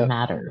and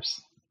matters.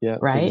 Yeah,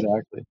 right?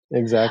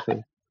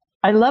 Exactly.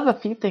 I love a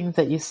few things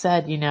that you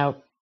said,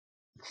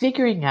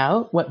 figuring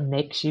out what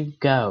makes you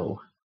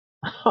go.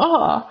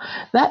 Oh,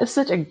 that is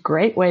such a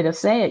great way to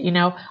say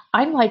it.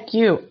 I'm like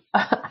you.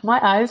 My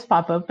eyes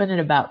pop open at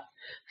about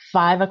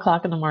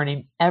 5:00 in the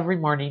morning every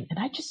morning, and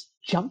I just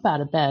jump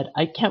out of bed.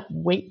 I can't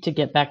wait to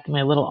get back to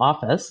my little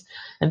office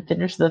and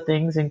finish the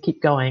things and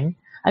keep going.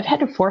 I've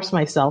had to force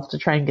myself to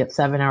try and get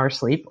 7 hours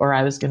sleep, or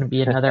I was going to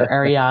be another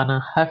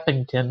Ariana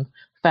Huffington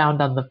found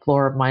on the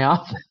floor of my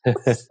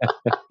office.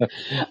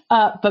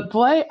 But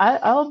boy, I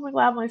only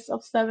allow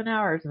myself 7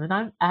 hours, and then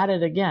I'm at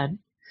it again.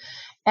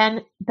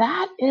 And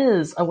that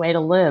is a way to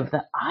live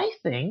that I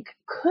think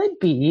could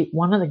be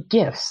one of the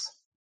gifts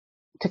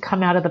to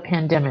come out of the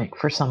pandemic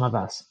for some of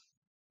us.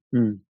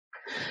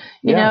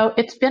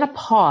 It's been a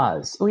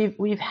pause.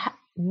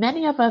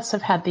 Many of us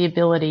have had the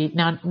ability.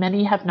 Now,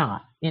 many have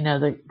not.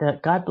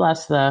 God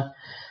bless the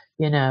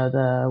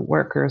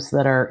workers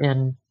that are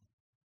in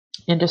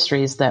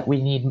industries that we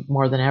need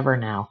more than ever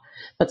now.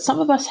 But some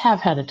of us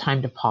have had a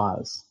time to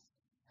pause,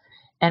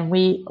 and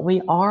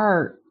we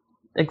are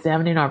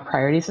examining our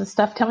priorities and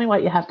stuff. Tell me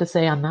what you have to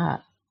say on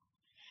that.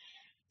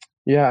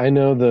 Yeah, I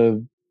know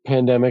the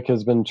pandemic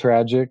has been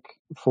tragic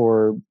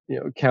for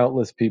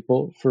countless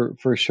people,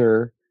 for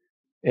sure,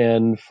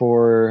 and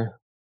for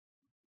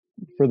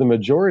the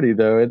majority,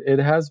 though, it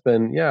has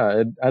been,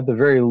 at the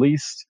very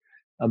least,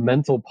 a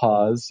mental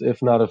pause,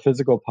 if not a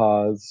physical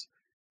pause,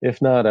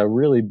 if not a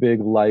really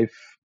big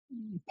life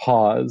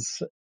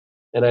pause.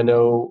 And I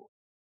know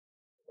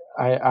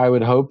I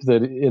would hope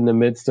that in the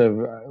midst of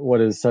what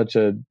is such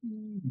a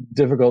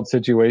difficult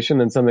situation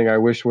and something I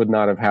wish would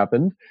not have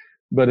happened,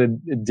 but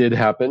it did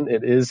happen.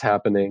 It is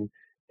happening.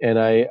 And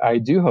I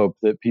do hope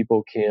that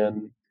people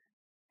can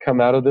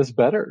come out of this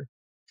better.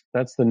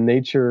 That's the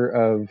nature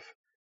of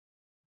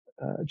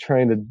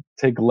trying to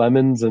take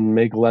lemons and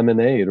make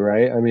lemonade,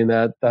 right? I mean,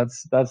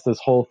 that's this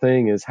whole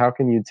thing, is how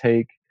can you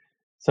take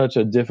such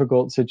a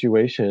difficult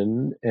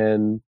situation,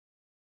 and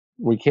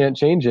we can't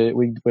change it.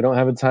 We don't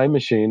have a time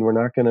machine. We're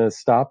not going to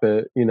stop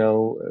it,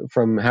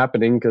 from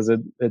happening, because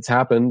it's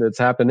happened. It's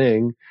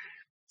happening.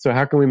 So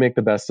how can we make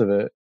the best of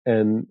it?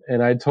 And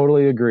I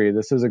totally agree.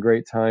 This is a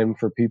great time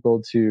for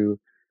people to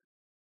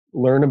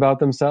learn about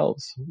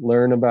themselves,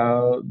 learn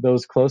about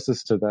those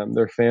closest to them,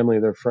 their family,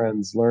 their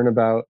friends, learn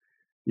about,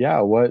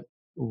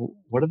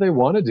 what do they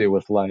want to do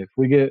with life?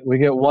 We get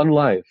one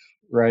life,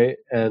 right?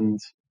 And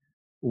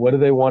what do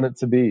they want it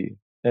to be?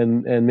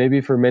 And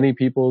maybe for many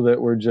people that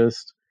were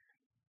just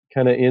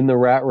kind of in the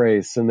rat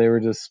race, and they were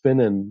just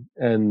spinning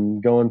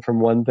and going from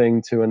one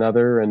thing to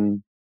another,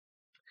 and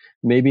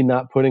maybe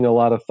not putting a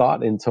lot of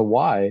thought into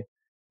why,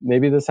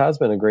 maybe this has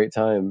been a great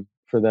time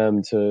for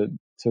them to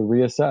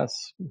reassess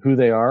who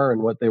they are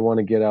and what they want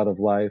to get out of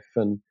life.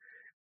 And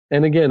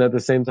again, at the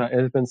same time,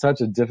 it's been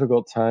such a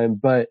difficult time,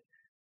 but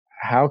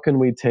how can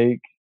we take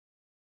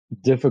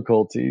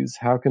difficulties?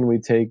 How can we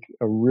take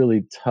a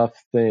really tough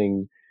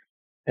thing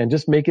and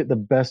just make it the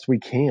best we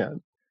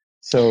can?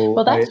 So,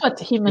 well, that's what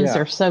humans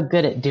are so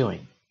good at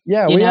doing.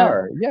 Yeah, we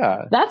are.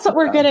 Yeah, that's what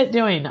we're good at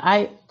doing.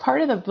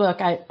 Part of the book,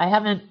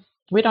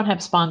 we don't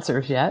have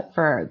sponsors yet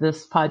for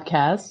this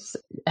podcast.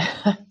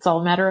 It's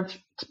all a matter of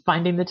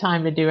finding the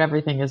time to do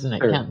everything, isn't it,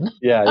 sure. Kenton?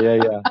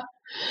 Yeah.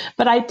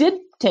 But I did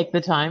take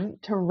the time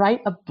to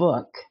write a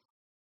book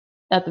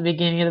at the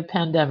beginning of the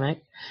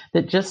pandemic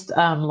that just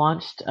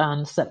launched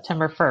on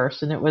September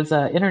 1st, and it was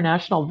an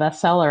international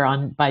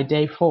bestseller by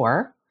day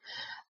 4.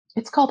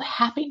 It's called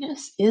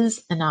Happiness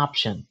is an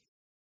Option.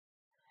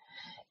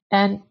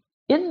 And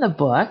in the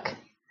book,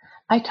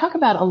 I talk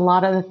about a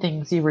lot of the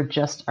things you were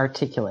just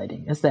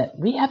articulating, is that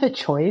we have a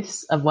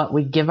choice of what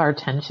we give our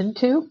attention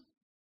to.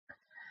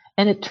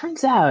 And it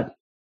turns out,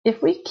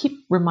 if we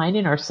keep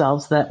reminding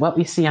ourselves that what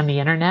we see on the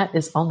internet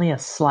is only a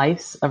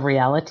slice of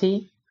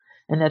reality,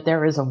 and that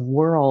there is a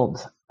world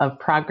of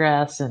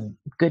progress and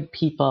good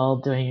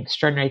people doing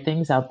extraordinary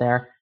things out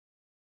there.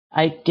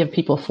 I give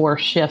people 4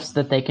 shifts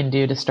that they can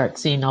do to start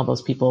seeing all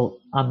those people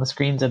on the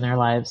screens in their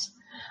lives.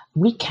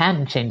 We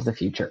can change the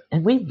future,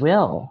 and we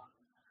will.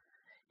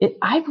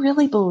 I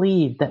really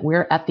believe that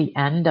we're at the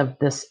end of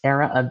this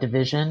era of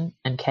division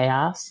and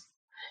chaos.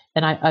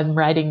 And I'm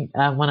writing,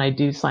 when I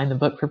do sign the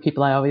book for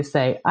people, I always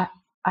say,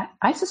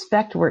 I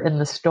suspect we're in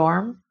the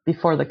storm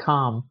before the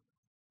calm.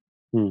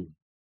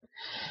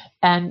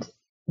 And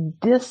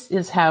this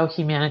is how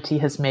humanity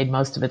has made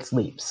most of its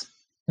leaps.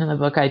 In the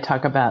book, I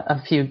talk about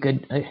a few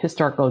good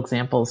historical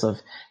examples of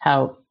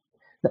how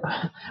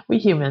we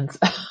humans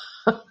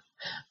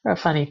are a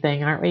funny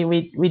thing, aren't we?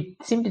 We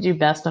seem to do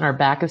best when our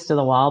back is to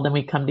the wall, then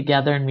we come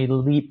together and we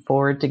leap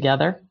forward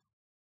together.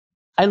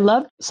 I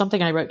love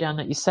something I wrote down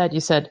that you said.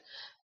 You said,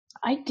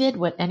 I did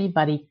what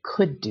anybody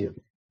could do.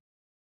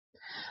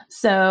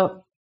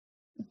 So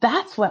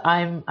that's what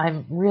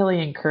I'm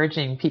really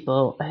encouraging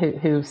people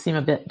who seem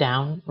a bit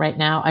down right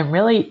now. I'm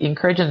really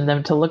encouraging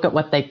them to look at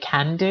what they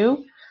can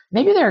do.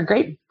 Maybe they're a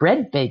great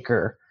bread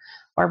baker,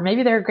 or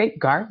maybe they're a great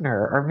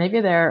gardener, or maybe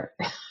they're,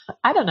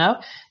 I don't know.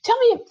 Tell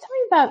me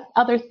about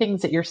other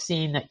things that you're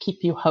seeing that keep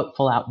you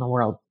hopeful out in the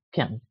world,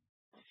 Kim.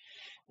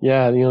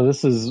 Yeah,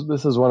 this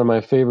is one of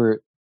my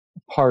favorite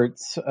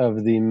parts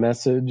of the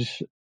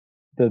message,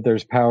 that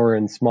there's power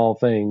in small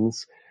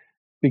things.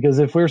 Because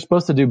if we're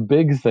supposed to do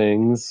big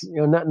things,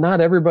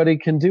 not everybody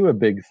can do a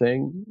big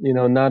thing.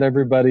 Not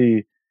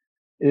everybody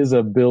is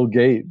a Bill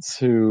Gates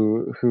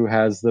who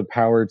has the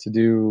power to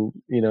do,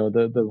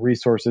 the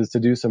resources to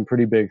do some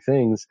pretty big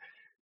things.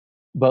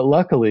 But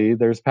luckily,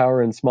 there's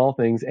power in small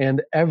things,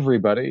 and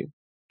everybody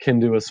can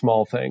do a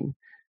small thing.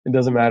 It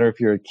doesn't matter if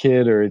you're a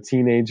kid or a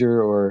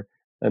teenager or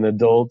an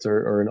adult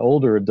or an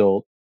older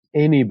adult.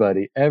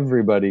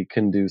 Everybody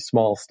can do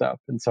small stuff.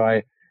 And so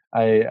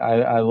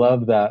I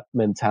love that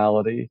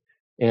mentality.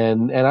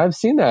 And I've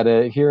seen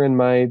that here in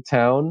my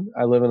town.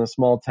 I live in a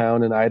small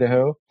town in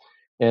Idaho,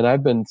 and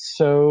I've been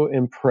so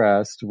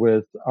impressed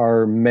with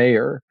our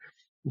mayor.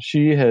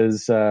 She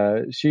has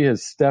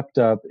stepped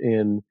up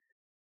in,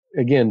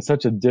 again,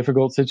 such a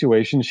difficult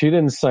situation. She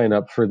didn't sign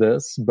up for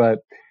this, but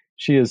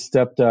she has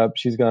stepped up.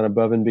 She's gone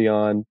above and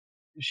beyond.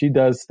 She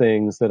does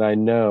things that I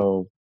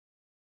know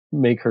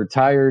make her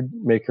tired,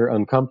 make her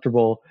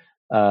uncomfortable,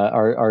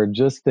 are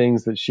just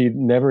things that she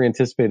never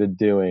anticipated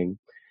doing.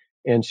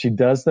 And she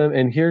does them.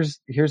 And here's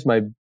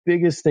my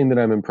biggest thing that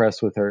I'm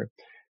impressed with her.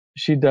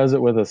 She does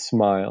it with a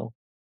smile.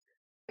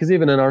 Because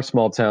even in our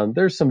small town,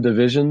 there's some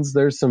divisions.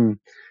 There's some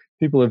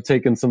people have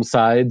taken some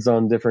sides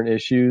on different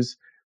issues.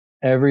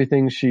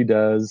 Everything she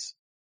does,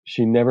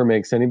 she never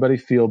makes anybody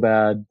feel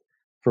bad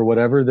for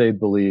whatever they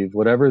believe,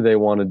 whatever they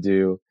want to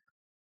do.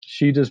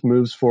 She just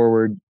moves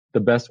forward the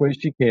best way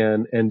she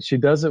can, and she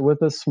does it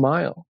with a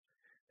smile.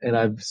 And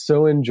I've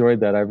so enjoyed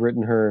that. I've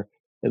written her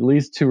at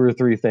least 2 or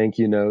 3 thank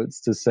you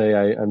notes to say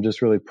I'm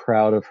just really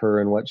proud of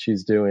her and what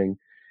she's doing.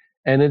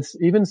 And it's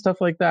even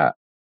stuff like that.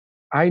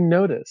 I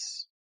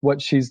notice what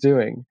she's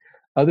doing.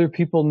 Other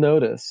people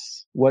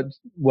notice what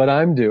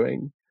I'm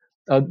doing.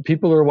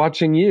 People are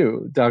watching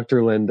you,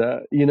 Dr.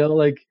 Linda.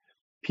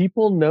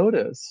 People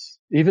notice,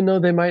 even though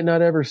they might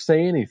not ever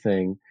say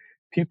anything.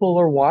 People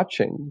are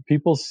watching.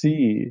 People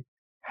see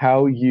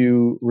how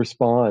you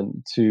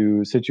respond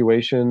to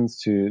situations,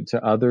 to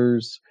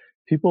others.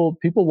 People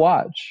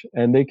watch,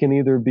 and they can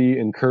either be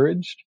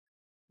encouraged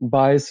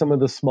by some of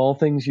the small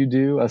things you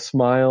do, a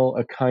smile,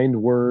 a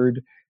kind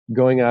word,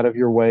 going out of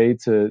your way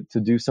to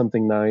do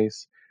something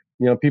nice.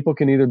 People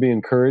can either be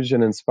encouraged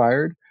and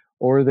inspired,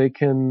 or they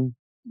can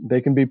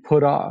be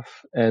put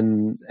off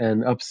and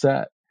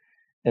upset.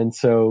 And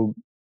so,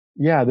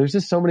 yeah, there's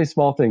just so many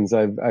small things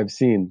I've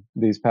seen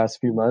these past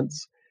few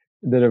months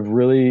that have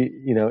really,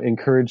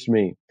 encouraged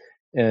me.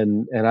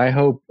 And I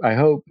hope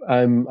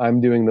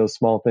I'm doing those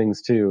small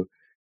things too,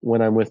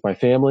 when I'm with my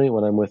family,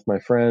 when I'm with my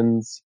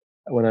friends,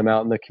 when I'm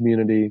out in the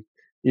community,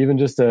 even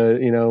just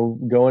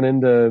going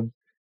into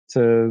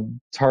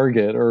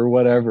Target or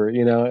whatever.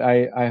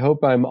 I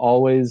hope I'm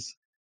always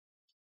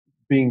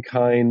being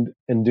kind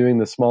and doing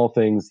the small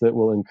things that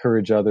will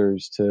encourage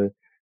others to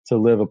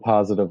live a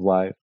positive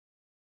life.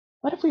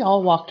 What if we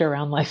all walked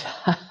around like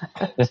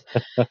that?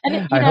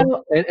 And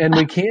and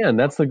we can.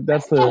 That's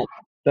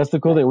the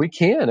cool thing. We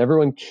can.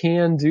 Everyone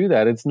can do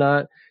that. It's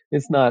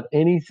not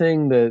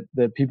anything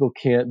that people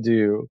can't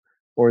do,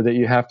 or that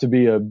you have to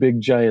be a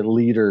big giant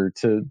leader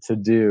to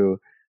do.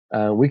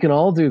 We can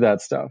all do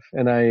that stuff.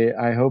 And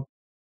I hope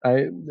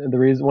one of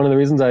the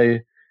reasons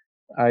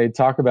I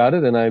talk about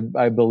it and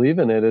I believe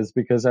in it is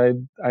because I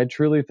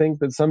truly think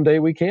that someday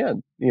we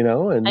can,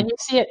 and you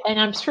see it, and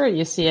I'm sure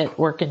you see it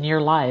work in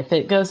your life.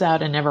 It goes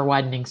out in ever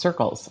widening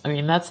circles. I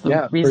mean, that's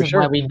the reason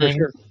why we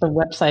named the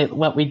website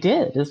what we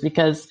did, is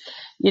because,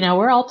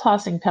 we're all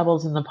tossing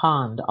pebbles in the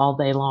pond all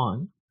day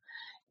long,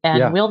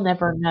 and we'll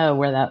never know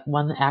where that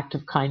one act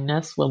of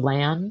kindness will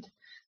land,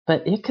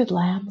 but it could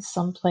land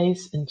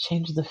someplace and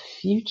change the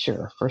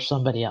future for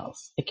somebody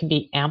else. It can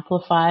be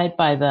amplified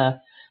by the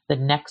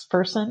next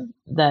person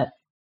that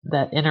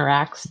that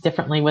interacts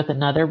differently with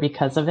another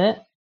because of it.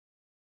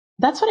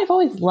 That's what I've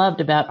always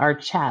loved about our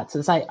chats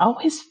is I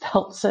always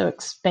felt so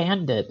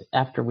expanded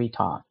after we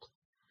talked.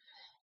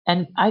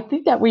 And I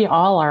think that we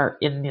all are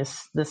in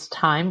this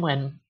time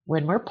when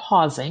we're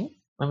pausing,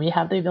 when we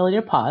have the ability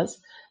to pause,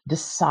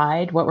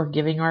 decide what we're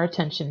giving our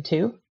attention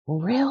to,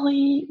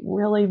 really,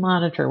 really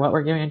monitor what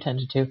we're giving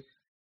attention to,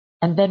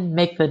 and then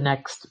make the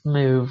next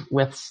move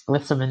with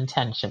some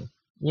intention,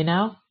 you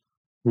know?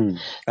 I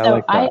So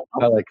like that.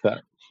 I like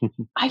that.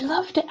 I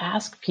love to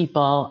ask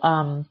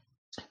people,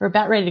 we're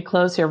about ready to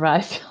close here, but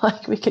I feel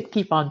like we could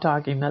keep on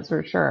talking, that's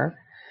for sure.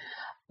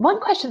 One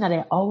question that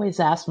I always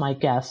ask my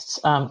guests,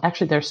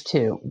 actually there's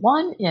two.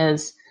 One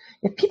is,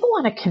 if people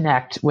want to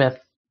connect with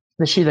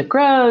The Shoe That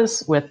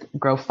Grows, with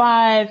Grow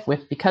 5,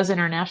 with Because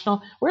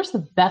International, where's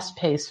the best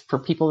place for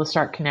people to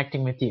start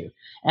connecting with you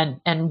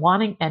and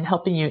wanting and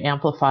helping you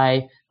amplify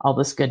all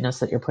this goodness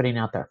that you're putting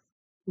out there?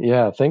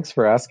 Yeah, thanks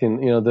for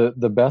asking.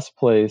 The best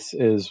place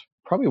is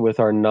probably with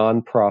our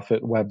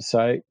nonprofit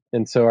website.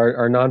 And so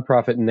our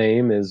nonprofit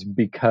name is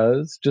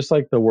Because, just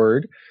like the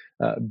word,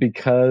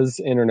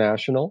 Because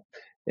International.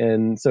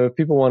 And so if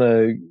people want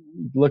to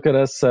look at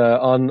us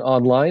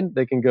online,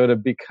 they can go to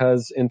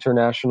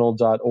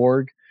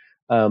becauseinternational.org.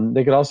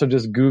 They could also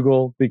just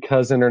Google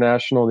Because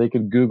International. They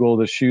could Google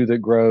The Shoe That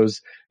Grows,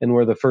 and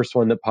we're the first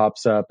one that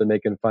pops up, and they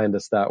can find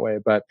us that way.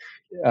 But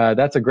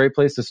that's a great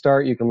place to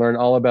start. You can learn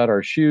all about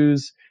our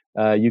shoes.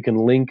 You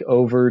can link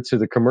over to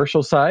the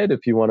commercial side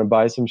if you want to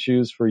buy some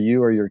shoes for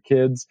you or your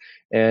kids.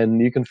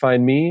 And you can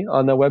find me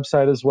on the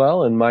website as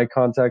well, and my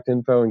contact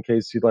info in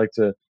case you'd like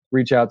to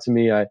reach out to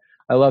me. I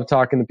love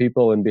talking to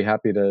people and be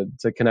happy to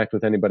connect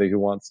with anybody who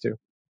wants to.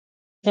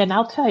 And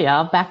I'll tell you,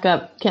 I'll back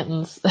up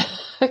Kenton's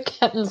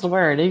Kenton's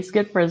word. He's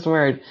good for his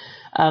word.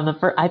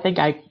 I think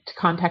I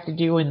contacted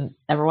you in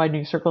Ever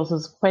Widening Circles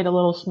as quite a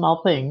little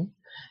small thing,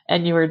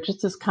 and you were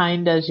just as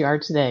kind as you are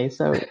today.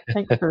 So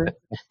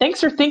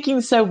thanks for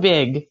thinking so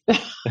big.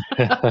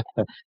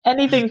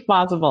 Anything's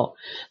possible.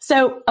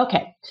 So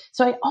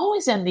I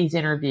always end these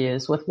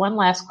interviews with one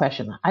last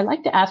question. I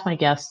like to ask my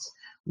guests,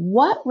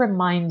 what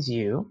reminds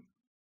you?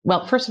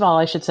 Well, first of all,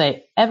 I should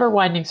say, Ever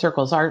Widening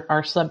Circles,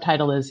 our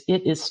subtitle is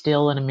It Is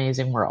Still an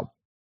Amazing World.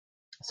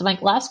 So my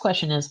last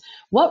question is,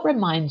 what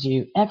reminds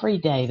you every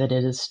day that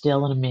it is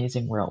still an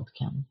amazing world,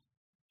 Ken?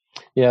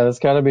 Yeah, that's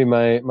got to be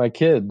my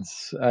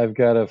kids. I've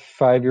got a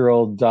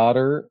 5-year-old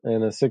daughter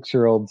and a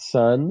 6-year-old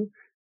son.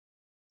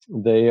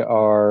 They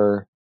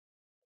are,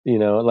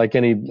 like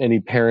any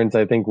parent,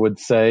 I think, would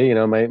say,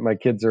 my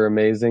kids are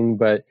amazing,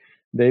 but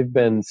they've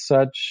been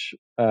such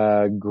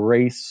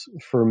grace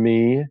for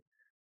me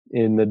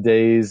in the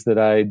days that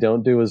I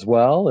don't do as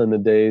well, and the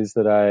days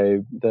that I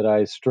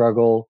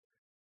struggle.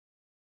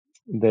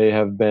 They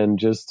have been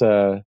just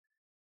the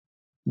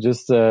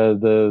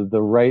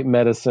right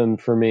medicine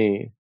for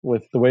me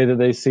with the way that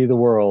they see the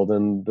world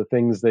and the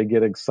things they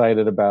get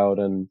excited about,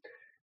 and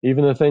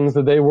even the things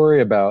that they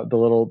worry about, the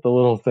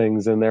little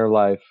things in their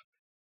life.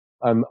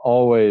 I'm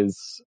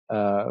always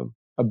a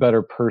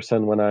better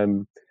person when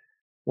I'm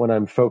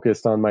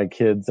focused on my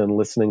kids and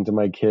listening to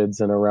my kids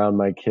and around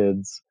my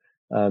kids.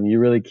 You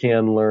really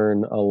can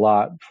learn a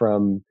lot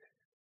from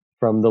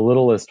the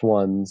littlest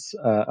ones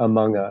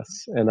among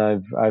us, and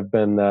I've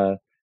been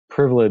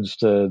privileged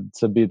to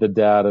be the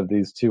dad of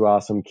these two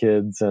awesome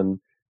kids, and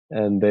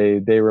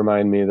they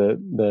remind me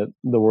that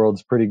the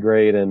world's pretty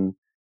great, and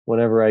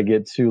whenever I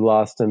get too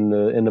lost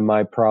into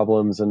my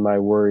problems and my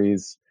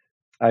worries,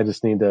 I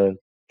just need to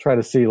try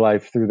to see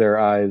life through their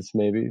eyes,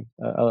 maybe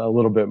a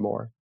little bit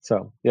more.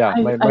 So yeah,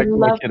 I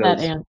love kiddos. that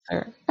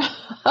answer.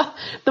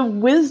 The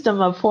wisdom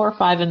of 4,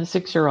 5, and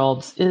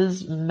 6-year-olds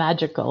is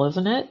magical,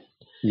 isn't it?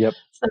 Yep.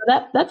 So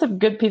that's a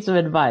good piece of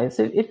advice.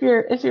 If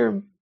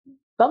you're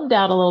bummed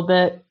out a little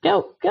bit,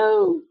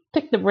 go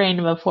pick the brain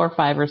of a 4,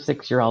 5, or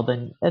 6-year-old,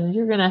 and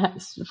you're gonna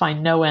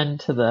find no end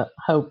to the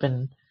hope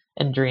and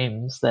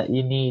dreams that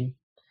you need.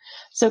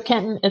 So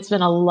Kenton, it's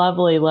been a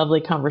lovely,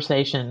 lovely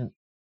conversation.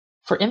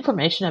 For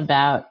information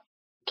about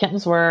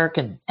Kenton's work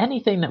and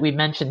anything that we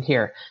mentioned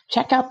here,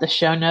 check out the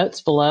show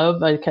notes below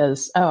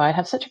because, I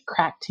have such a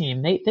crack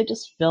team. They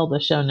just fill the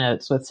show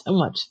notes with so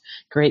much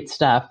great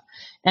stuff.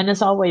 And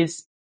as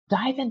always,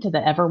 dive into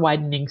the Ever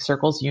Widening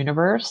Circles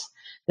universe.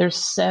 There's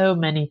so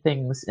many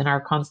things in our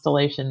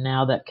constellation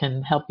now that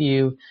can help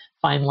you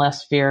find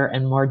less fear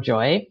and more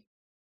joy.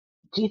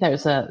 Gee,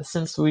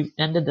 since we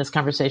ended this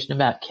conversation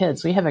about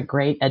kids, we have a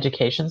great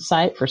education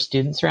site for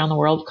students around the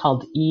world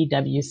called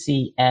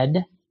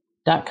ewced.com.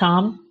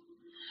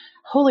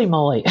 Holy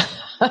moly.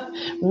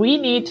 We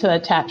need to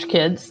attach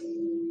kids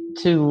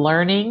to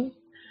learning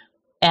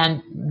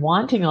and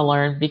wanting to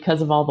learn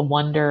because of all the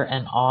wonder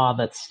and awe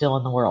that's still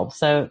in the world.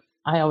 So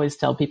I always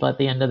tell people at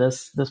the end of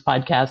this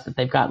podcast that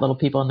they've got little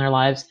people in their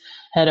lives,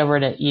 head over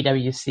to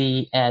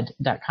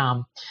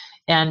ewced.com.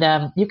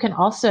 And you can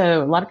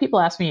also, a lot of people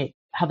ask me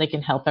how they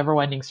can help Ever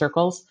Widening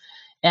Circles.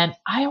 And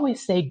I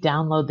always say,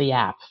 download the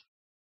app.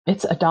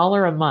 It's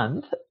 $1 a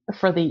month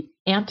for the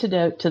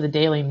antidote to the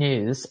daily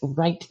news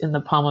right in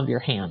the palm of your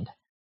hand.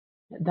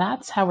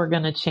 That's how we're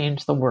going to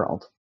change the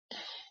world.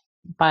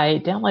 by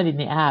downloading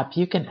the app,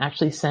 you can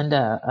actually send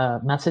a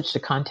message to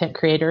content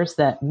creators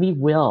that we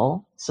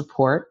will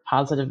support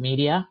positive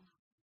media.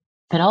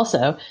 And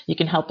also, you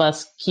can help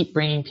us keep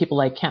bringing people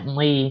like Kenton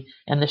Lee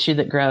and The Shoe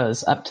That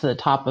Grows up to the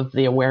top of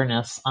the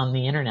awareness on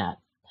the internet.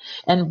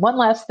 And one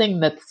last thing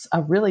that's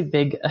a really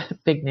big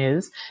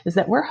news is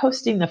that we're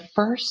hosting the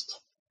first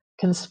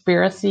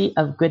Conspiracy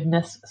of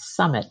Goodness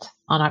Summit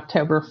on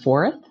October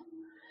 4th.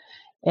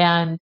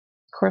 And of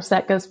course,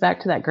 that goes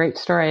back to that great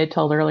story I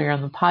told earlier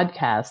on the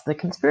podcast. The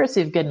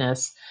Conspiracy of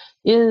Goodness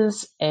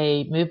is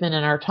a movement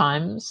in our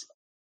times,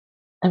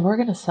 and we're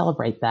going to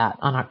celebrate that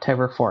on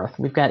October 4th.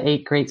 We've got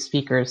 8 great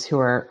speakers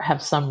who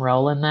have some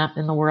role in that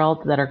in the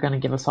world that are going to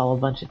give us all a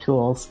bunch of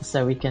tools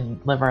so we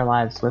can live our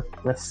lives with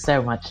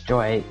so much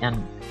joy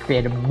and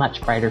create a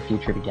much brighter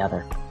future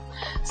together.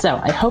 So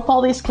I hope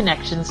all these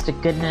connections to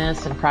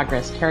goodness and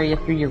progress carry you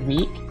through your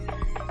week,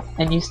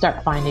 and you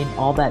start finding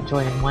all that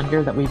joy and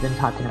wonder that we've been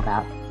talking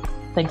about.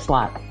 Thanks a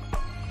lot.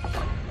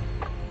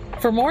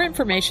 For more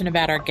information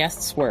about our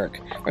guests' work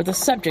or the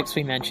subjects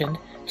we mentioned,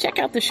 check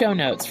out the show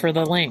notes for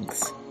the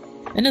links.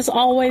 And as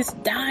always,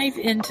 dive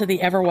into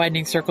the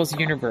Ever-Widening Circles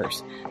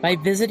universe by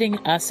visiting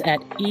us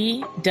at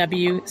ewc.co.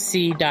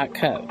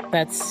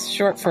 That's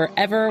short for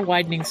Ever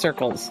Widening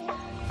Circles,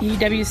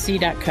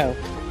 ewc.co.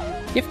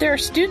 If there are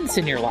students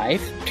in your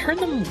life, turn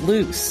them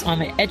loose on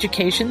the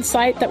education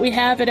site that we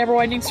have at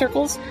Ever-Widening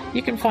Circles.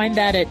 You can find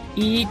that at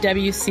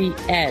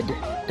ewced.com.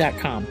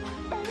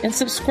 And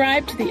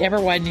subscribe to the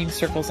Ever-Widening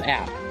Circles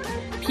app.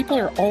 People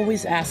are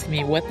always asking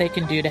me what they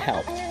can do to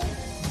help.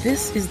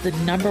 This is the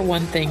number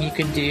one thing you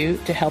can do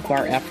to help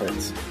our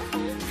efforts.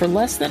 For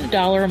less than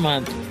 $1 a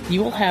month,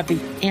 you will have the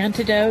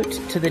antidote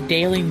to the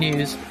daily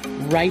news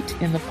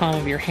right in the palm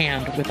of your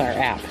hand with our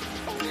app.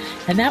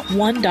 And that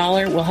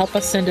 $1 will help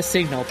us send a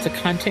signal to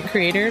content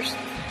creators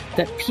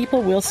that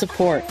people will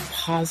support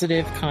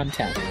positive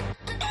content.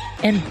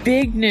 And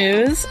big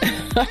news,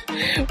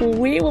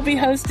 we will be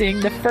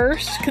hosting the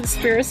first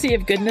Conspiracy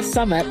of Goodness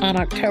Summit on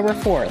October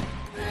 4th.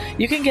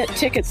 You can get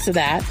tickets to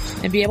that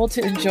and be able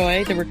to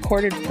enjoy the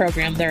recorded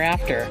program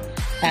thereafter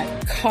at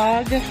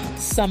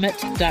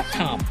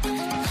cogsummit.com.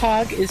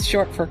 COG is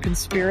short for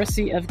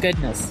Conspiracy of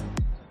Goodness.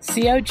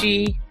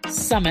 COG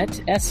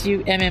Summit,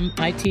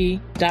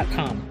 SUMMIT.com.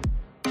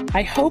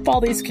 I hope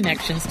all these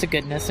connections to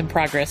goodness and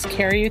progress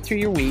carry you through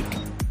your week,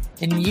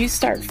 and you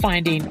start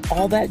finding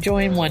all that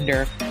joy and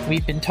wonder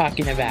we've been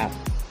talking about.